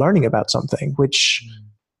ways of learning about something, which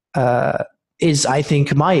is, I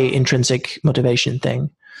think, my intrinsic motivation thing.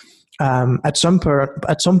 At some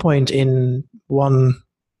point in one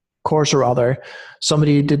course or other,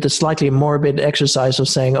 somebody did the slightly morbid exercise of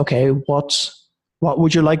saying, okay, what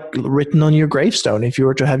would you like written on your gravestone if you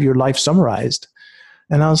were to have your life summarized?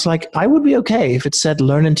 And I was like, I would be okay if it said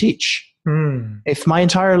learn and teach. If my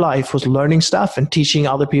entire life was learning stuff and teaching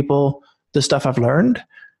other people the stuff I've learned,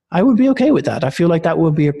 I would be okay with that. I feel like that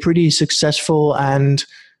would be a pretty successful and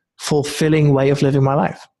fulfilling way of living my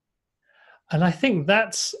life. And I think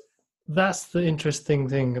that's the interesting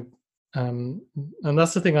thing. And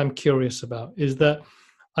that's the thing I'm curious about, is that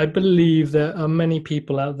I believe there are many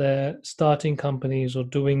people out there starting companies or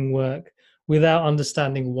doing work without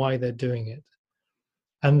understanding why they're doing it.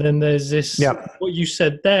 And then there's this, what you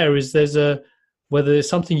said there is whether it's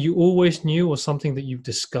something you always knew or something that you've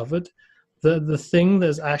discovered, the thing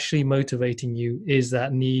that's actually motivating you is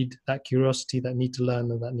that need, that curiosity, that need to learn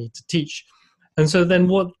and that need to teach. And so then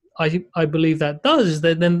what I believe that does is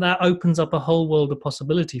that then that opens up a whole world of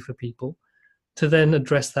possibility for people to then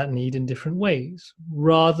address that need in different ways,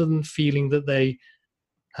 rather than feeling that they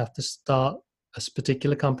have to start a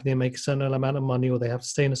particular company and make a certain amount of money, or they have to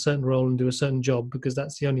stay in a certain role and do a certain job because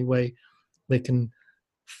that's the only way they can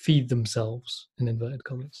feed themselves, in inverted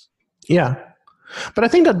commas. Yeah. But I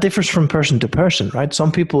think that differs from person to person, right?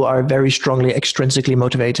 Some people are very strongly extrinsically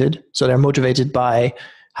motivated. So they're motivated by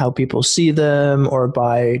how people see them, or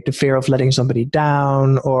by the fear of letting somebody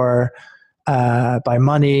down, or by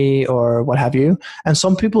money, or what have you. And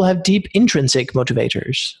some people have deep intrinsic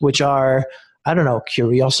motivators, which are, I don't know,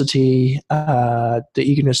 curiosity, the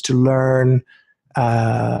eagerness to learn,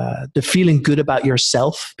 the feeling good about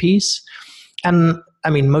yourself piece. And I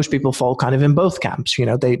mean, most people fall kind of in both camps.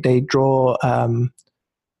 They draw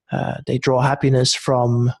happiness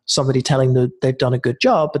from somebody telling them they've done a good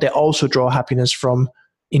job, but they also draw happiness from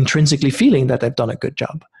intrinsically feeling that they've done a good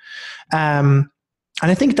job. And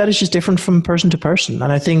I think that is just different from person to person.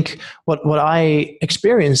 And I think what I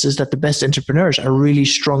experience is that the best entrepreneurs are really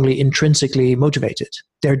strongly intrinsically motivated.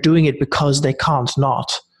 They're doing it because they can't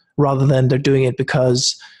not, rather than they're doing it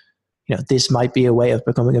because, this might be a way of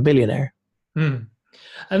becoming a billionaire.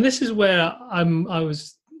 And this is where I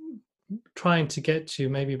was trying to get to,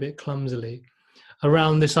 maybe a bit clumsily,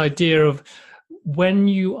 around this idea of when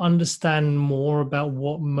you understand more about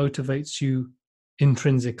what motivates you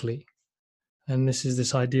intrinsically, and this is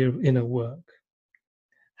this idea of inner work,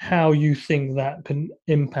 how you think that can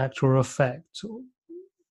impact or affect,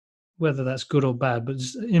 whether that's good or bad, but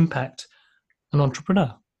just impact an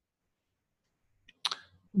entrepreneur.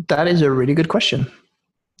 That is a really good question.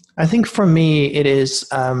 I think for me, it is,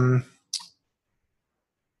 you're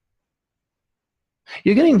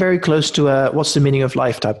getting very close to a what's the meaning of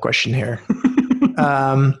life type question here,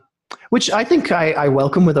 which I think I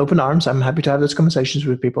welcome with open arms. I'm happy to have those conversations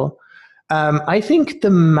with people. I think the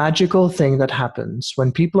magical thing that happens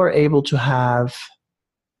when people are able to have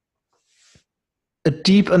a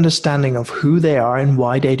deep understanding of who they are and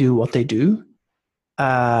why they do what they do,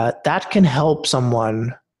 that can help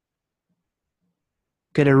someone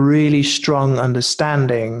get a really strong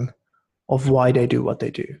understanding of why they do what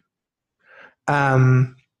they do.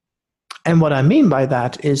 And what I mean by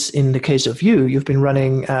that is, in the case of you've been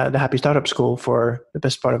running the Happy Startup School for the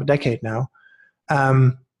best part of a decade now.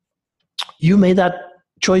 you made that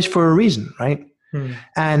choice for a reason, right?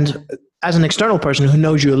 And as an external person who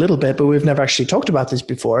knows you a little bit, but we've never actually talked about this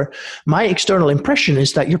before, my external impression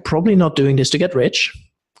is that you're probably not doing this to get rich.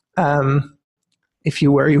 If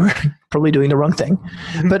you were probably doing the wrong thing.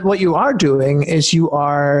 But what you are doing is you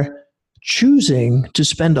are choosing to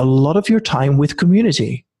spend a lot of your time with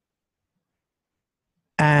community.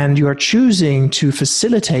 And you are choosing to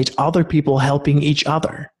facilitate other people helping each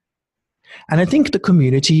other. And I think the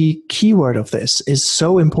community keyword of this is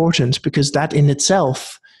so important, because that in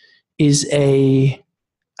itself is an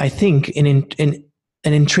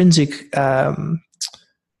intrinsic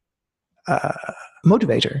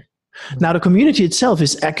motivator. Now, the community itself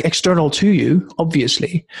is external to you,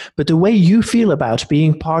 obviously, but the way you feel about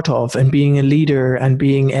being part of and being a leader and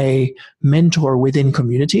being a mentor within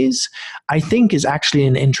communities, I think is actually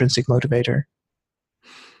an intrinsic motivator.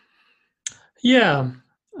 Yeah.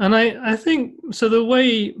 And I think, so the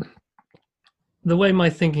way my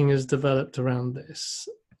thinking is developed around this,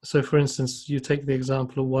 so for instance, you take the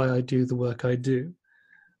example of why I do the work I do.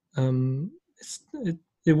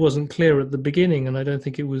 It wasn't clear at the beginning, and I don't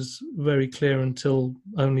think it was very clear until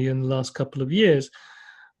only in the last couple of years,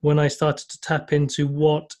 when I started to tap into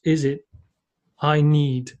what is it I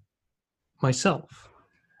need myself.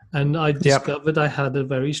 And I discovered I had a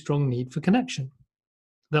very strong need for connection.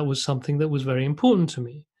 That was something that was very important to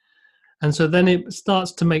me. And so then it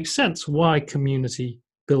starts to make sense why community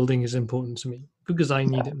building is important to me, because I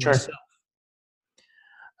need it myself.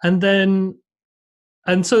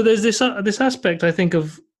 And so there's this aspect, I think,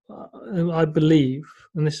 of I believe,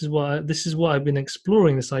 and this is what I've been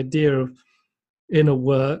exploring, this idea of inner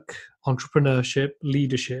work, entrepreneurship,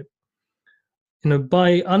 leadership.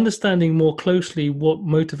 By understanding more closely what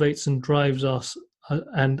motivates and drives us,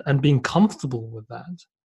 and being comfortable with that,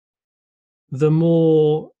 the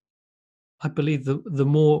more, I believe,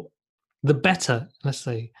 the better, let's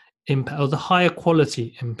say, impact, or the higher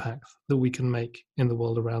quality impact that we can make in the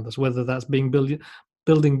world around us, whether that's building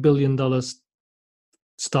 $1 billion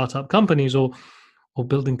startup companies, or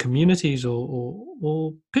building communities,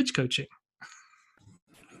 or pitch coaching.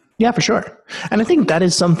 Yeah, for sure. And I think that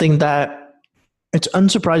is something that it's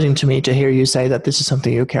unsurprising to me to hear you say that this is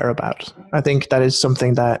something you care about. I think that is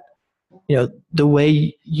something that, the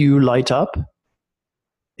way you light up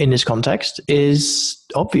in this context is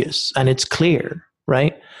obvious and it's clear,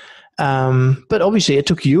 right? But obviously it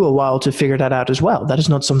took you a while to figure that out as well. That is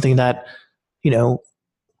not something that,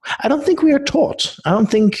 I don't think we are taught. I don't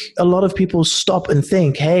think a lot of people stop and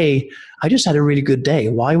think, hey, I just had a really good day.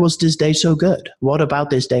 Why was this day so good? What about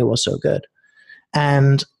this day was so good?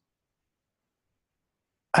 And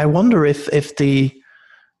I wonder if the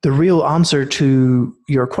real answer to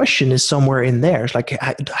your question is somewhere in there. It's like,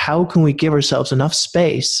 how can we give ourselves enough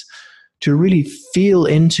space to really feel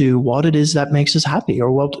into what it is that makes us happy,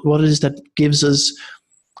 or what it is that gives us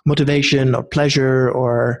motivation or pleasure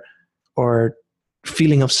or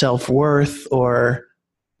feeling of self-worth, or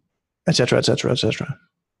et cetera, et cetera, et cetera.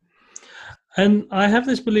 And I have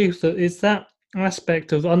this belief that it's that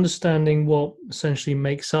aspect of understanding what essentially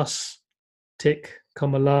makes us tick,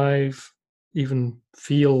 come alive, even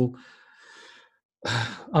feel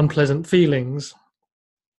unpleasant feelings,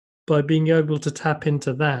 by being able to tap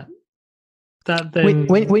into that then...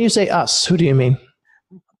 When you say us, who do you mean?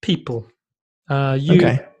 People.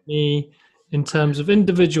 You, me, in terms of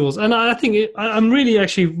individuals. And I think I'm really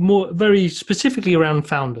actually very specifically around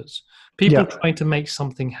founders, people trying to make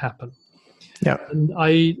something happen. Yeah.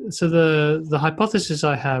 And so the hypothesis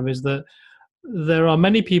I have is that there are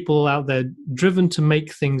many people out there driven to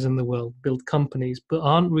make things in the world, build companies, but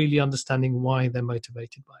aren't really understanding why they're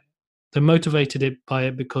motivated by it. They're motivated by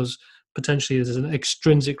it because potentially there's an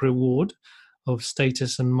extrinsic reward of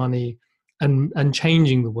status and money and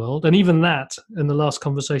changing the world. And even that, in the last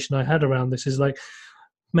conversation I had around this, is like,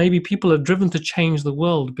 maybe people are driven to change the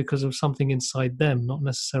world because of something inside them, not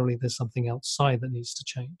necessarily there's something outside that needs to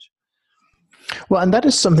change. Well, and that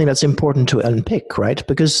is something that's important to unpick, right?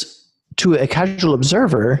 Because to a casual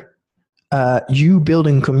observer, you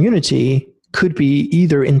building community could be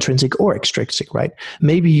either intrinsic or extrinsic, right?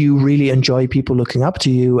 Maybe you really enjoy people looking up to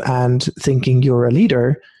you and thinking you're a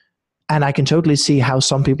leader, and I can totally see how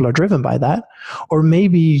some people are driven by that. Or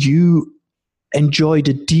maybe you enjoy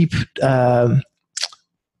the deep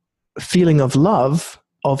feeling of love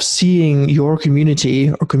of seeing your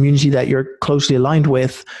community, or community that you're closely aligned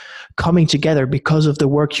with, coming together because of the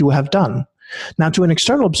work you have done. Now, to an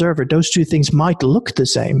external observer, those two things might look the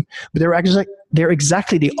same, but they're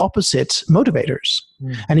exactly the opposite motivators.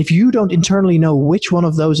 And if you don't internally know which one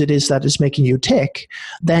of those it is that is making you tick,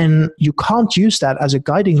 then you can't use that as a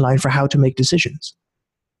guiding line for how to make decisions.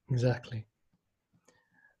 Exactly.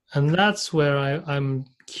 And that's where I'm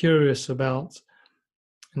curious about,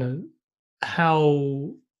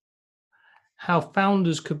 how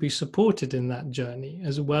founders could be supported in that journey,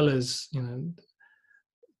 as well as,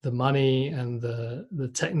 the money and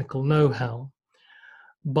the technical know-how,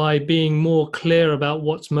 by being more clear about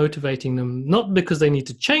what's motivating them, not because they need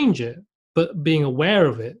to change it, but being aware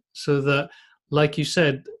of it, so that, like you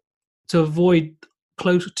said, to avoid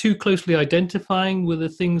too closely identifying with the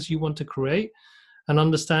things you want to create, and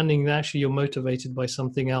understanding that actually you're motivated by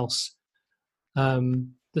something else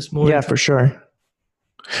that's more Yeah, for sure.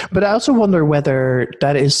 But I also wonder whether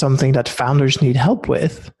that is something that founders need help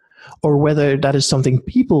with, or whether that is something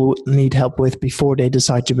people need help with before they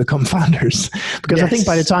decide to become founders. Because yes. I think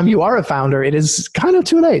by the time you are a founder, it is kind of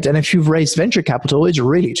too late. And if you've raised venture capital, it's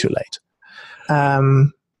really too late.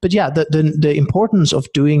 But yeah, the importance of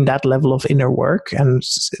doing that level of inner work and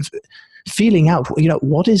feeling out,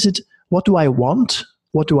 what is it? What do I want?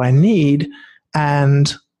 What do I need?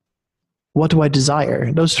 And what do I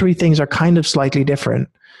desire? Those three things are kind of slightly different.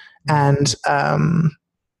 And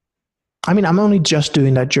I'm only just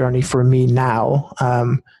doing that journey for me now.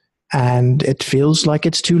 And it feels like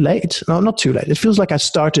it's too late. No, not too late. It feels like I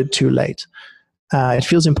started too late. It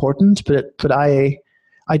feels important, but I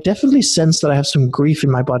definitely sense that I have some grief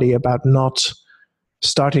in my body about not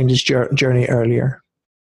starting this journey earlier.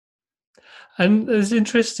 And it's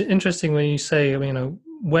interesting when you say,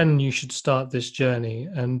 when you should start this journey.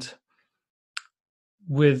 And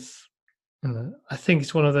with, I think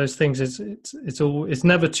it's one of those things. It's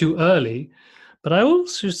never too early, but I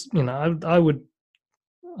also, I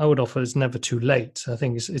would offer it's never too late. I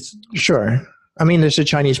think it's sure. There's a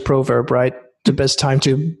Chinese proverb, right? The best time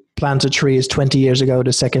to plant a tree is 20 years ago.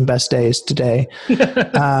 The second best day is today.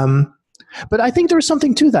 But I think there's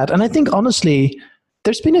something to that. And I think, honestly,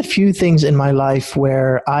 there's been a few things in my life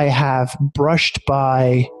where I have brushed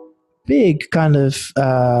by big kind of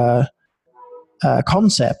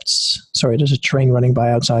concepts. Sorry, there's a train running by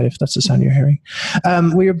outside, if that's the sound you're hearing.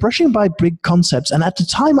 We were brushing by big concepts, and at the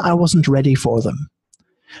time I wasn't ready for them.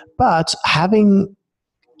 But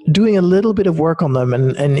doing a little bit of work on them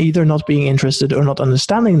and either not being interested or not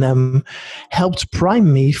understanding them helped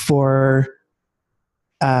prime me for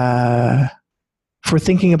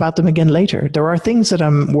thinking about them again later. There are things that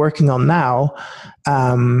I'm working on now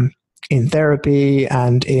in therapy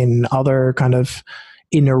and in other kind of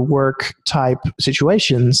inner work type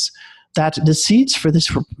situations that the seeds for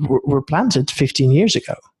this were planted 15 years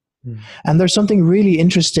ago. And there's something really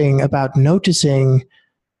interesting about noticing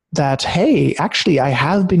that, hey, actually, I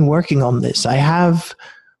have been working on this. I have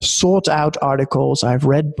sought out articles. I've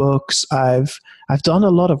read books. I've done a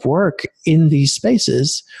lot of work in these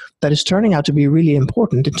spaces that is turning out to be really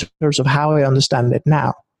important in terms of how I understand it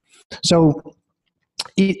now. So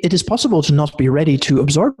it is possible to not be ready to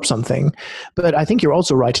absorb something, but I think you're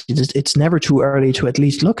also right. It's never too early to at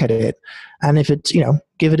least look at it. And if it's,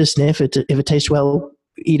 give it a sniff. If it tastes well,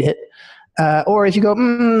 eat it. Or if you go,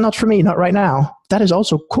 not for me, not right now, that is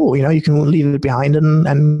also cool. You can leave it behind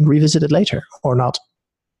and revisit it later or not.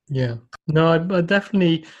 Yeah. No, I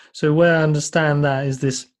definitely. So where I understand that is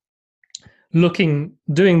this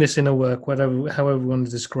doing this inner work, however we want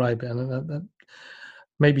to describe it. And that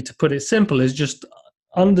maybe, to put it simple, is just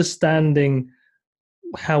understanding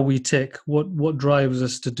how we tick, what drives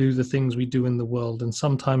us to do the things we do in the world. And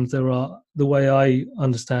sometimes there are, the way I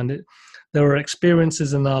understand it, there are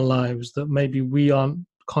experiences in our lives that maybe we aren't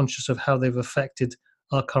conscious of how they've affected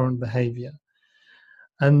our current behavior.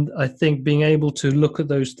 And I think being able to look at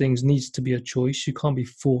those things needs to be a choice. You can't be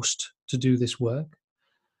forced to do this work.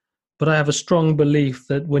 But I have a strong belief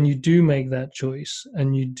that when you do make that choice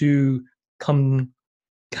and you do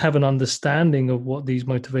have an understanding of what these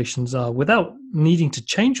motivations are, without needing to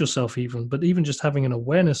change yourself even, but even just having an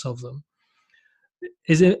awareness of them,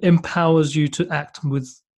 it empowers you to act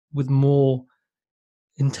with more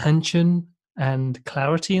intention and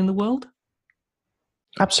clarity in the world.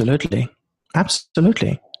 Absolutely.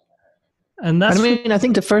 And that's, I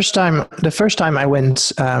think the first time I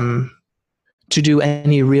went to do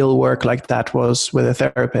any real work like that was with a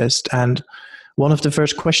therapist, and one of the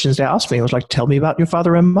first questions they asked me was like, tell me about your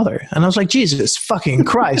father and mother. And I was like, Jesus fucking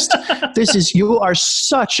Christ, you are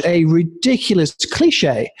such a ridiculous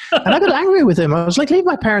cliche. And I got angry with him. I was like, leave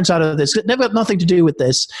my parents out of this. They've got nothing to do with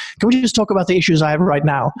this. Can we just talk about the issues I have right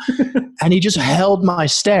now? And he just held my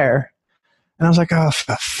stare. And I was like, oh,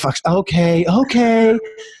 fuck. Okay.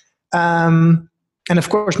 And of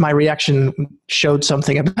course, my reaction showed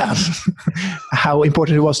something about how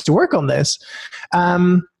important it was to work on this.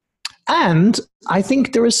 And I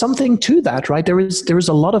think there is something to that, right? There is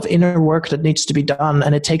a lot of inner work that needs to be done,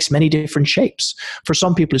 and it takes many different shapes. For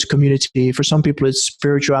some people, it's community. For some people, it's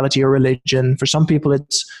spirituality or religion. For some people,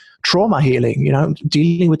 it's trauma healing,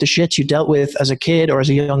 dealing with the shit you dealt with as a kid or as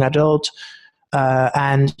a young adult,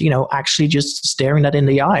 and, actually just staring that in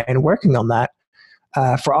the eye and working on that.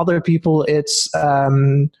 For other people, it's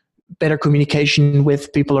better communication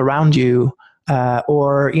with people around you,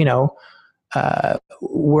 or,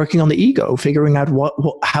 working on the ego, figuring out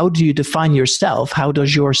how do you define yourself? How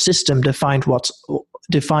does your system define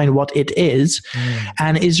what it is?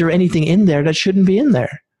 And is there anything in there that shouldn't be in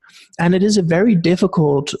there? And it is a very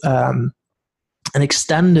difficult and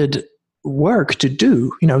extended work to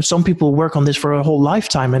do. Some people work on this for a whole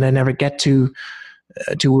lifetime and they never get to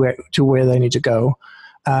where they need to go.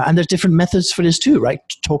 And there's different methods for this too, right?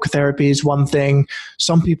 Talk therapy is one thing.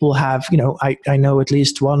 Some people have, I know at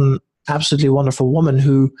least one absolutely wonderful woman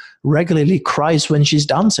who regularly cries when she's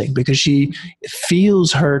dancing because she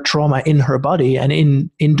feels her trauma in her body, and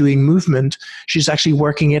in doing movement, she's actually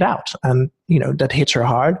working it out. And, that hits her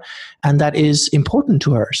hard, and that is important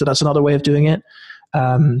to her. So that's another way of doing it.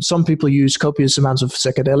 Some people use copious amounts of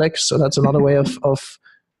psychedelics. So that's another way of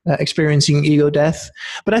experiencing ego death.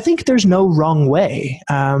 But I think there's no wrong way.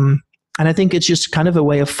 And I think it's just kind of a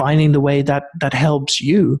way of finding the way that helps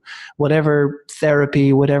you, whatever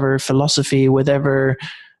therapy, whatever philosophy, whatever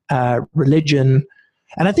religion.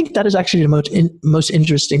 And I think that is actually the most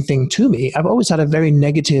interesting thing to me. I've always had a very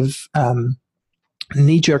negative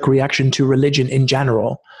knee-jerk reaction to religion in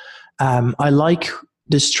general. I like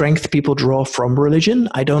the strength people draw from religion.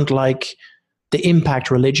 I don't like the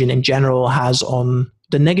impact religion in general has on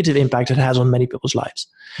the negative impact it has on many people's lives.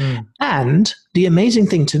 And the amazing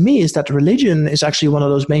thing to me is that religion is actually one of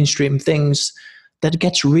those mainstream things that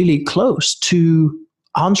gets really close to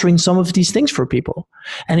answering some of these things for people.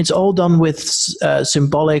 And it's all done with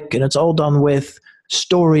symbolic, and it's all done with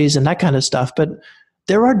stories and that kind of stuff. But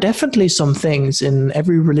there are definitely some things in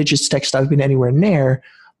every religious text I've been anywhere near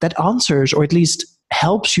that answers, or at least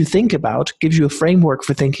helps you think about, gives you a framework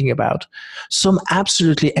for thinking about some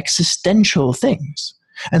absolutely existential things.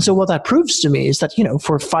 And so what that proves to me is that,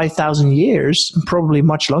 for 5,000 years, probably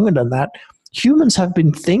much longer than that, humans have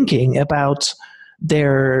been thinking about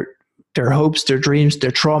their hopes, their dreams,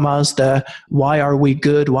 their traumas, why are we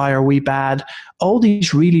good, why are we bad, all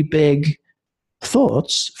these really big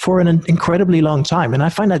thoughts for an incredibly long time. And I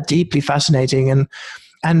find that deeply fascinating.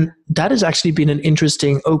 And that has actually been an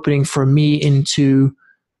interesting opening for me into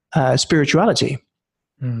spirituality.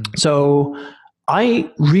 So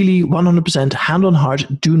I really 100% hand on heart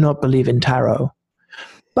do not believe in tarot,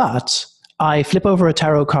 but I flip over a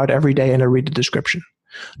tarot card every day and I read the description.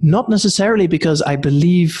 Not necessarily because I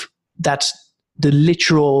believe that the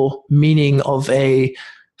literal meaning of a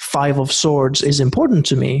 5 of swords is important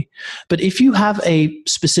to me, but if you have a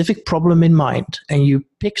specific problem in mind and you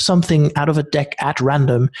pick something out of a deck at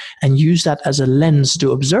random and use that as a lens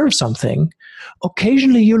to observe something,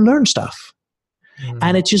 occasionally you learn stuff.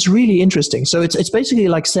 And it's just really interesting. So it's basically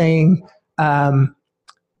like saying,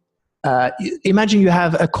 imagine you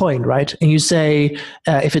have a coin, right? And you say,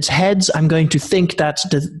 if it's heads, I'm going to think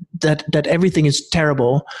that everything is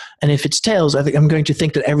terrible. And if it's tails, I'm going to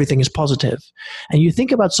think that everything is positive. And you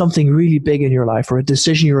think about something really big in your life or a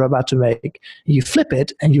decision you're about to make. You flip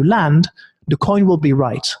it and you land, the coin will be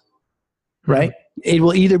right? It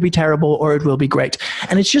will either be terrible or it will be great.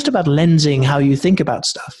 And it's just about lensing how you think about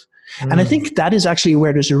stuff. And I think that is actually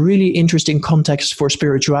where there's a really interesting context for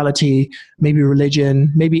spirituality, maybe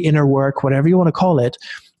religion, maybe inner work, whatever you want to call it.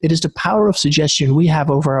 It is the power of suggestion we have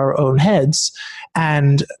over our own heads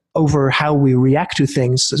and over how we react to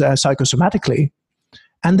things psychosomatically.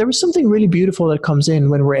 And there is something really beautiful that comes in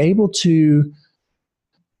when we're able to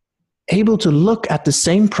look at the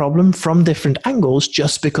same problem from different angles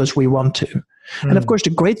just because we want to. And of course, the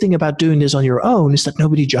great thing about doing this on your own is that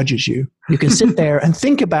nobody judges you. You can sit there and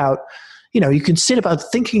think about,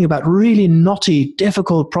 thinking about really knotty,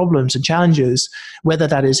 difficult problems and challenges, whether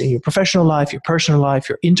that is in your professional life, your personal life,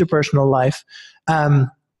 your interpersonal life,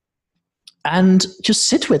 and just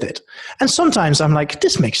sit with it. And sometimes I'm like,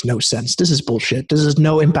 this makes no sense. This is bullshit. This has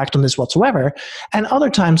no impact on this whatsoever. And other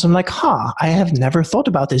times I'm like, I have never thought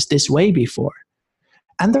about this way before.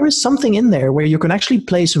 And there is something in there where you can actually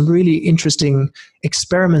play some really interesting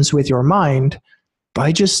experiments with your mind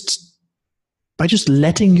by just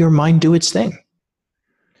letting your mind do its thing.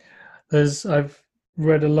 I've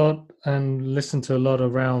read a lot and listened to a lot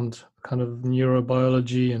around kind of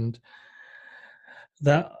neurobiology and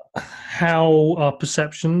that how our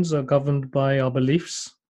perceptions are governed by our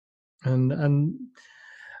beliefs. And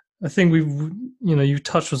I think you've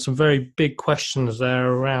touched on some very big questions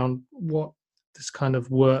there around what this kind of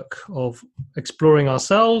work of exploring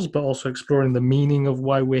ourselves, but also exploring the meaning of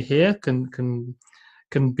why we're here can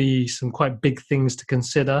be some quite big things to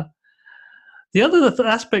consider. The other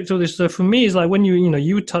aspect of this, though, for me, is like when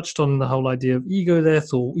you touched on the whole idea of ego there,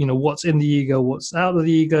 or what's in the ego, what's out of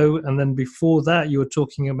the ego, and then before that, you were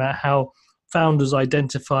talking about how founders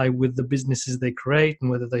identify with the businesses they create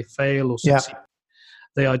and whether they fail or succeed. Yeah.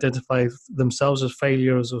 They identify themselves as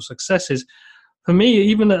failures or successes. For me,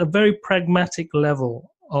 even at a very pragmatic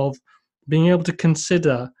level of being able to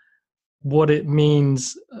consider what it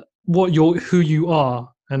means, who you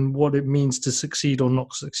are, and what it means to succeed or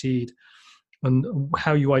not succeed, and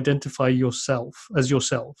how you identify yourself as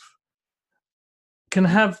yourself, can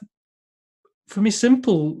have, for me,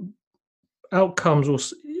 simple outcomes or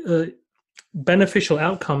beneficial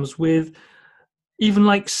outcomes with even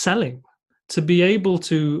like selling. To be able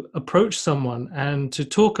to approach someone and to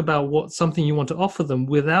talk about something you want to offer them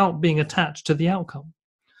without being attached to the outcome.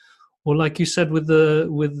 Or like you said, with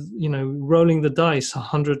rolling the dice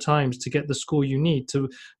 100 times to get the score you need to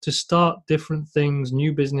start different things,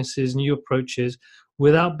 new businesses, new approaches,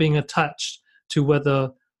 without being attached to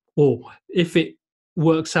whether or if it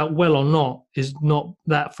works out well or not, is not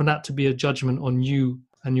that for that to be a judgment on you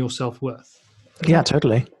and your self-worth. Yeah,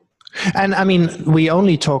 totally. And I mean, we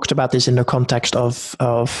only talked about this in the context of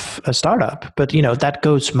a startup, but that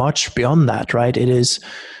goes much beyond that, right? It is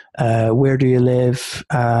where do you live?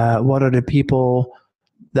 What are the people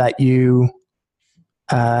that you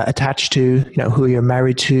attach to? Who you're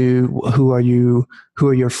married to? Who are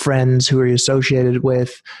your friends? Who are you associated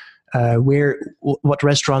with? What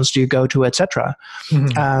restaurants do you go to, etc.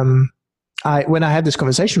 Mm-hmm. When I had this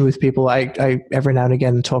conversation with people, I every now and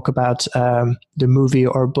again talk about the movie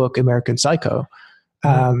or book American Psycho,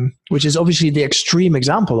 which is obviously the extreme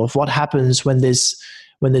example of what happens when this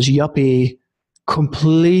yuppie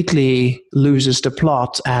completely loses the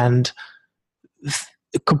plot and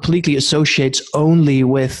completely associates only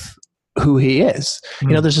with who he is.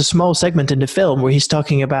 There's a small segment in the film where he's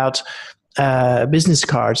talking about business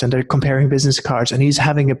cards, and they're comparing business cards, and he's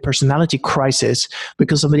having a personality crisis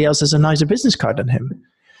because somebody else has a nicer business card than him.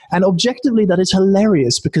 And objectively, that is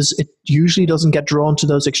hilarious because it usually doesn't get drawn to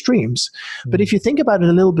those extremes. But if you think about it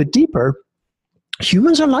a little bit deeper,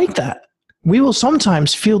 humans are like that. We will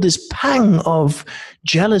sometimes feel this pang of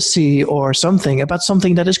jealousy or something about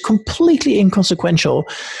something that is completely inconsequential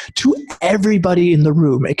to everybody in the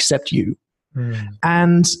room except you.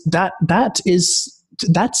 And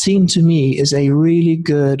that scene to me is a really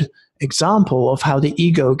good example of how the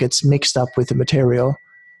ego gets mixed up with the material.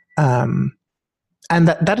 And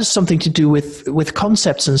that is something to do with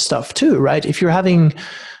concepts and stuff too, right? If you're having,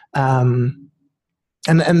 and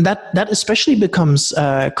that especially becomes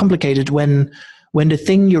complicated when the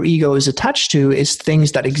thing your ego is attached to is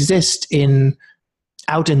things that exist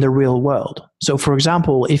out in the real world. So for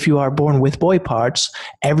example, if you are born with boy parts,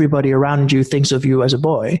 everybody around you thinks of you as a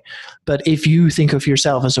boy. But if you think of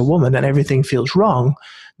yourself as a woman and everything feels wrong,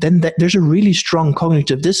 then there's a really strong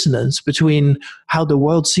cognitive dissonance between how the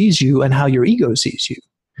world sees you and how your ego sees you.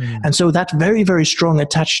 And so that very, very strong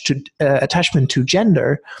attachment to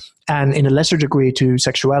gender, and in a lesser degree to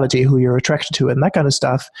sexuality, who you're attracted to and that kind of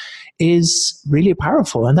stuff, is really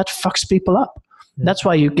powerful, and that fucks people up. That's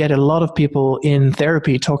why you get a lot of people in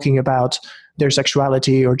therapy talking about their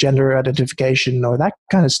sexuality or gender identification or that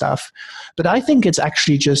kind of stuff. But I think it's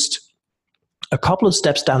actually just a couple of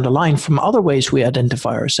steps down the line from other ways we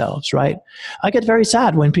identify ourselves, right? I get very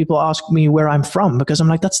sad when people ask me where I'm from, because I'm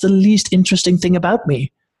like, that's the least interesting thing about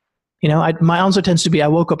me. My answer tends to be, I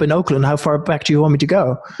woke up in Oakland. How far back do you want me to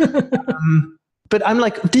go? But I'm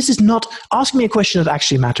like, this is not, ask me a question that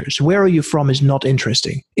actually matters. Where are you from is not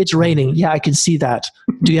interesting. It's raining. Yeah, I can see that.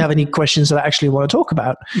 Do you have any questions that I actually want to talk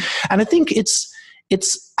about? And I think it's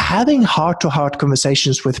having heart-to-heart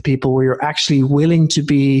conversations with people where you're actually willing to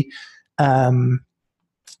be open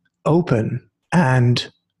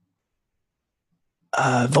and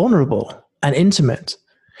vulnerable and intimate,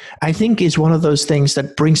 I think is one of those things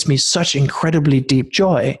that brings me such incredibly deep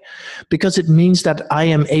joy, because it means that I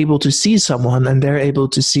am able to see someone and they're able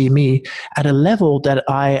to see me at a level that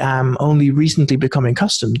I am only recently becoming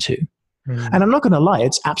accustomed to. And I'm not going to lie,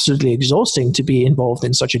 it's absolutely exhausting to be involved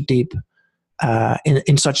in such a deep,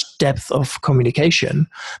 in such depth of communication.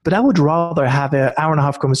 But I would rather have an hour and a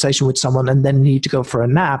half conversation with someone and then need to go for a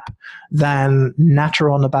nap than natter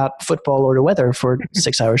on about football or the weather for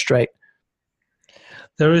 6 hours straight.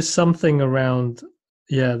 There is something around,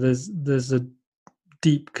 there's a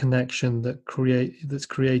deep connection that's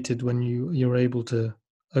created when you're able to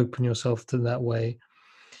open yourself to that way.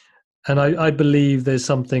 And I believe there's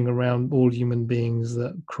something around all human beings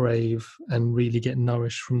that crave and really get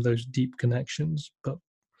nourished from those deep connections. But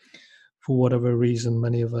for whatever reason,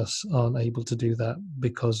 many of us aren't able to do that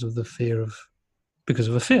because of a fear,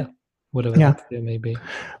 whatever Yeah. that fear may be.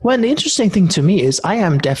 Well, the interesting thing to me is I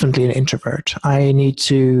am definitely an introvert. I need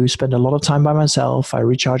to spend a lot of time by myself. I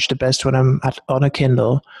recharge the best when I'm on a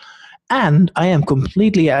Kindle. And I am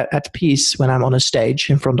completely at peace when I'm on a stage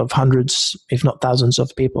in front of hundreds, if not thousands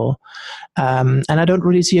of people. And I don't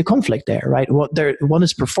really see a conflict there, right? One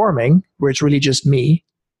is performing, where it's really just me.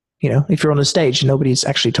 If you're on a stage, nobody's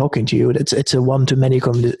actually talking to you. It's a one-to-many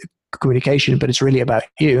communication, but it's really about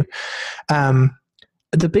you.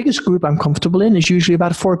 The biggest group I'm comfortable in is usually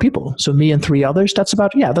about 4 people. So me and 3 others, that's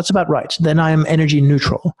about right. Then I'm energy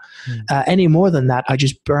neutral. Any more than that, I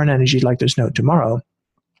just burn energy like there's no tomorrow.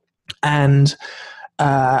 And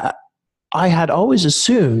I had always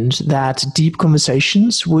assumed that deep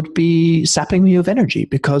conversations would be sapping me of energy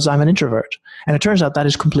because I'm an introvert. And it turns out that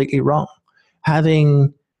is completely wrong.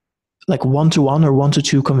 Having like 1-to-1 or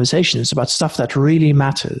 1-to-2 conversations about stuff that really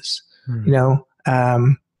matters.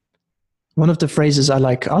 One of the phrases I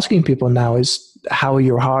like asking people now is, how are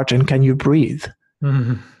your heart and can you breathe?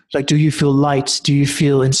 Mm-hmm. Like, do you feel light? Do you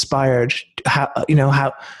feel inspired? How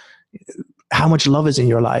much love is in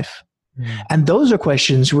your life? And those are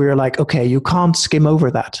questions where you're like, okay, you can't skim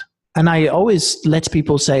over that. And I always let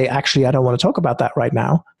people say, actually, I don't want to talk about that right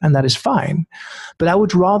now. And that is fine. But I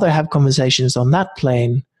would rather have conversations on that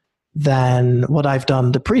plane than what I've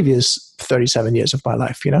done the previous 37 years of my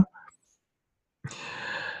life,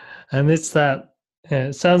 And it's that,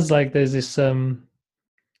 it sounds like there's this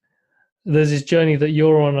journey that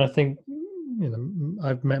you're on. I think,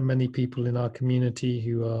 I've met many people in our community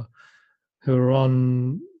who are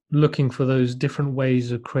on looking for those different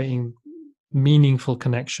ways of creating meaningful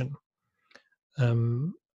connection.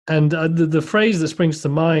 And the phrase that springs to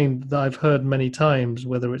mind that I've heard many times,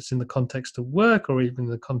 whether it's in the context of work or even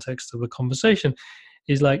in the context of a conversation,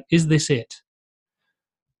 is like, is this it?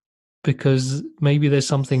 Because maybe there's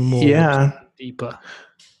something more deeper.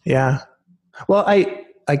 Yeah. Well,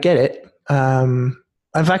 I get it.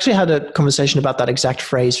 I've actually had a conversation about that exact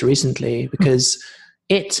phrase recently because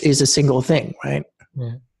it is a single thing, right?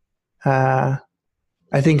 Yeah.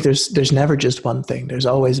 I think there's never just one thing. There's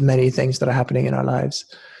always many things that are happening in our lives.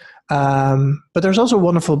 But there's also a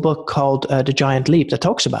wonderful book called The Giant Leap that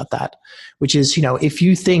talks about that, which is, if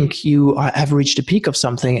you think you have reached a peak of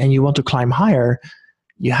something and you want to climb higher,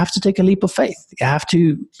 you have to take a leap of faith. You have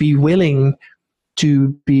to be willing to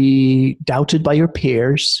be doubted by your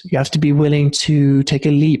peers. You have to be willing to take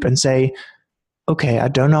a leap and say, okay, I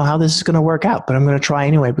don't know how this is going to work out, but I'm going to try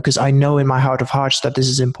anyway because I know in my heart of hearts that this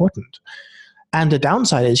is important. And the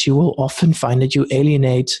downside is you will often find that you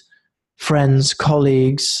alienate friends,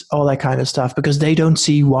 colleagues, all that kind of stuff because they don't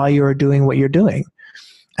see why you're doing what you're doing.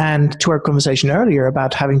 And to our conversation earlier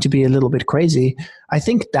about having to be a little bit crazy, I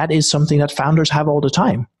think that is something that founders have all the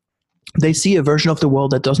time. They see a version of the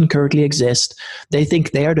world that doesn't currently exist. They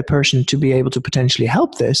think they are the person to be able to potentially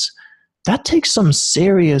help this. That takes some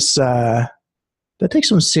serious chutzpah.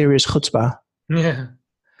 Yeah.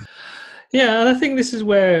 Yeah, and I think this is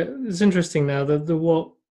where it's interesting now.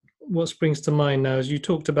 What springs to mind now is you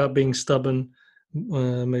talked about being stubborn,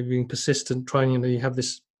 maybe being persistent, trying, you have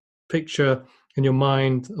this picture in your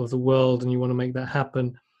mind of the world and you want to make that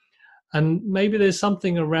happen. And maybe there's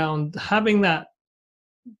something around having that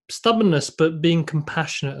stubbornness, but being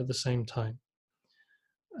compassionate at the same time.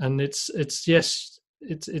 And it's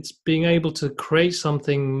being able to create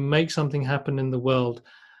something, make something happen in the world,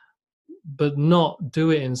 but not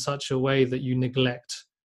do it in such a way that you neglect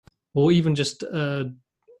or even just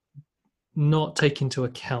not take into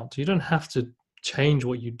account. You don't have to change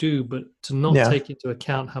what you do, but to not take into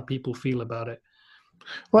account how people feel about it.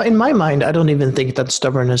 Well, in my mind, I don't even think that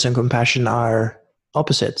stubbornness and compassion are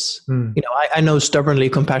opposites. I know stubbornly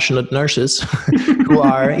compassionate nurses who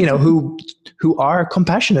are, who are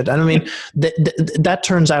compassionate. And I mean, that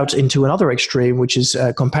turns out into another extreme, which is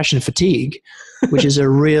compassion fatigue, which is a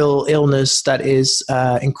real illness that is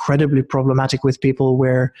incredibly problematic with people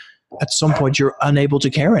where at some point you're unable to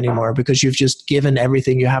care anymore because you've just given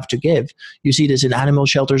everything you have to give. You see this in animal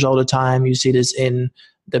shelters all the time. You see this in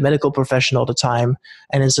the medical profession all the time.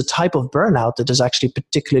 And it's a type of burnout that is actually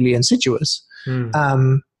particularly insidious.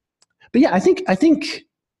 But yeah, I think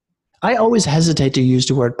I always hesitate to use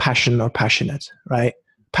the word passion or passionate, right?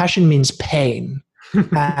 Passion means pain.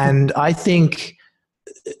 And I think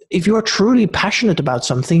if you are truly passionate about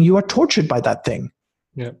something, you are tortured by that thing.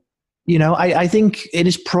 Yeah. I think it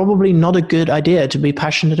is probably not a good idea to be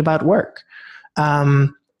passionate about work,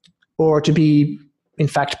 or to be, in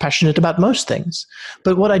fact passionate about most things.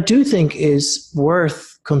 But what I do think is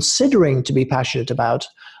worth considering to be passionate about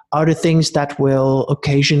are the things that will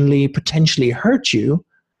occasionally potentially hurt you,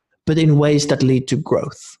 but in ways that lead to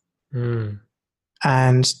growth.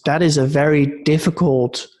 And that is a very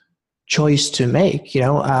difficult choice to make.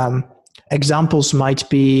 Examples might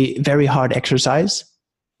be very hard exercise,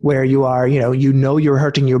 where you are, you're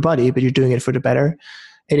hurting your body, but you're doing it for the better.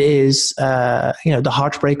 It is, the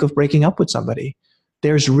heartbreak of breaking up with somebody.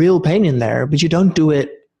 There's real pain in there, but you don't do it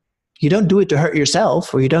to hurt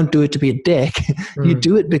yourself, or you don't do it to be a dick. You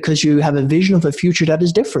do it because you have a vision of a future that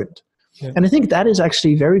is different. Yeah. And I think that is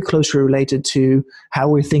actually very closely related to how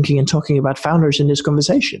we're thinking and talking about founders in this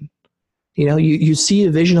conversation. You see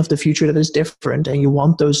a vision of the future that is different, and you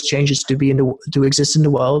want those changes to exist in the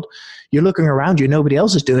world. You're looking around you, nobody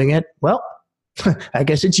else is doing it. Well, I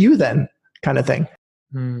guess it's you then, kind of thing.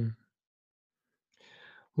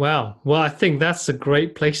 Wow. Well, I think that's a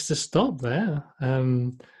great place to stop there.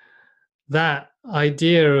 That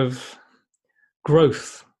idea of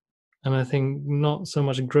growth, and I think not so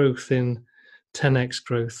much growth in 10x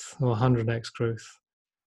growth or 100x growth,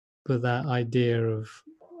 but that idea of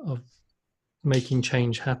making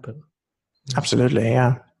change happen. Absolutely,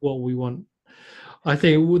 yeah. What we want. I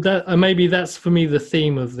think that maybe that's for me the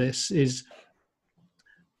theme of this is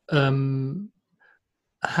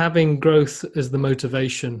having growth as the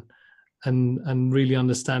motivation, and really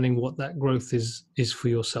understanding what that growth is for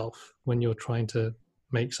yourself when you're trying to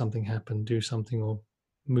make something happen, do something, or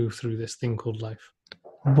move through this thing called life.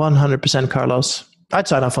 100%, Carlos. I'd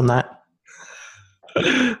sign off on that.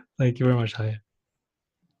 Thank you very much, Haje.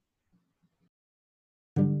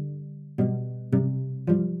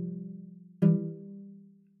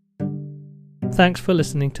 Thanks for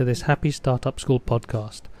listening to this Happy Startup School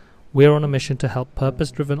podcast. We're on a mission to help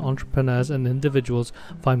purpose-driven entrepreneurs and individuals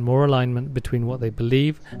find more alignment between what they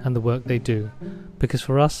believe and the work they do. Because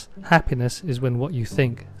for us, happiness is when what you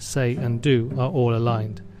think, say, and do are all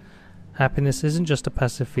aligned. Happiness isn't just a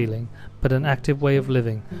passive feeling, but an active way of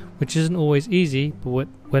living, which isn't always easy, but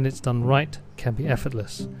when it's done right, can be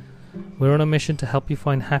effortless. We're on a mission to help you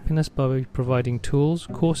find happiness by providing tools,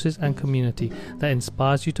 courses, and community that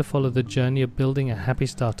inspires you to follow the journey of building a happy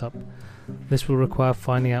startup. This will require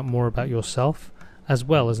finding out more about yourself, as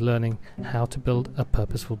well as learning how to build a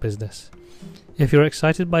purposeful business. If you're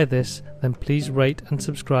excited by this, then please rate and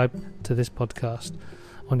subscribe to this podcast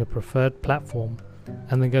on your preferred platform,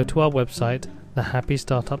 and then go to our website,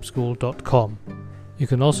 thehappystartupschool.com. You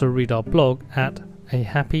can also read our blog at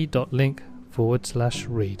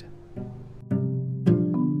ahappy.link/read.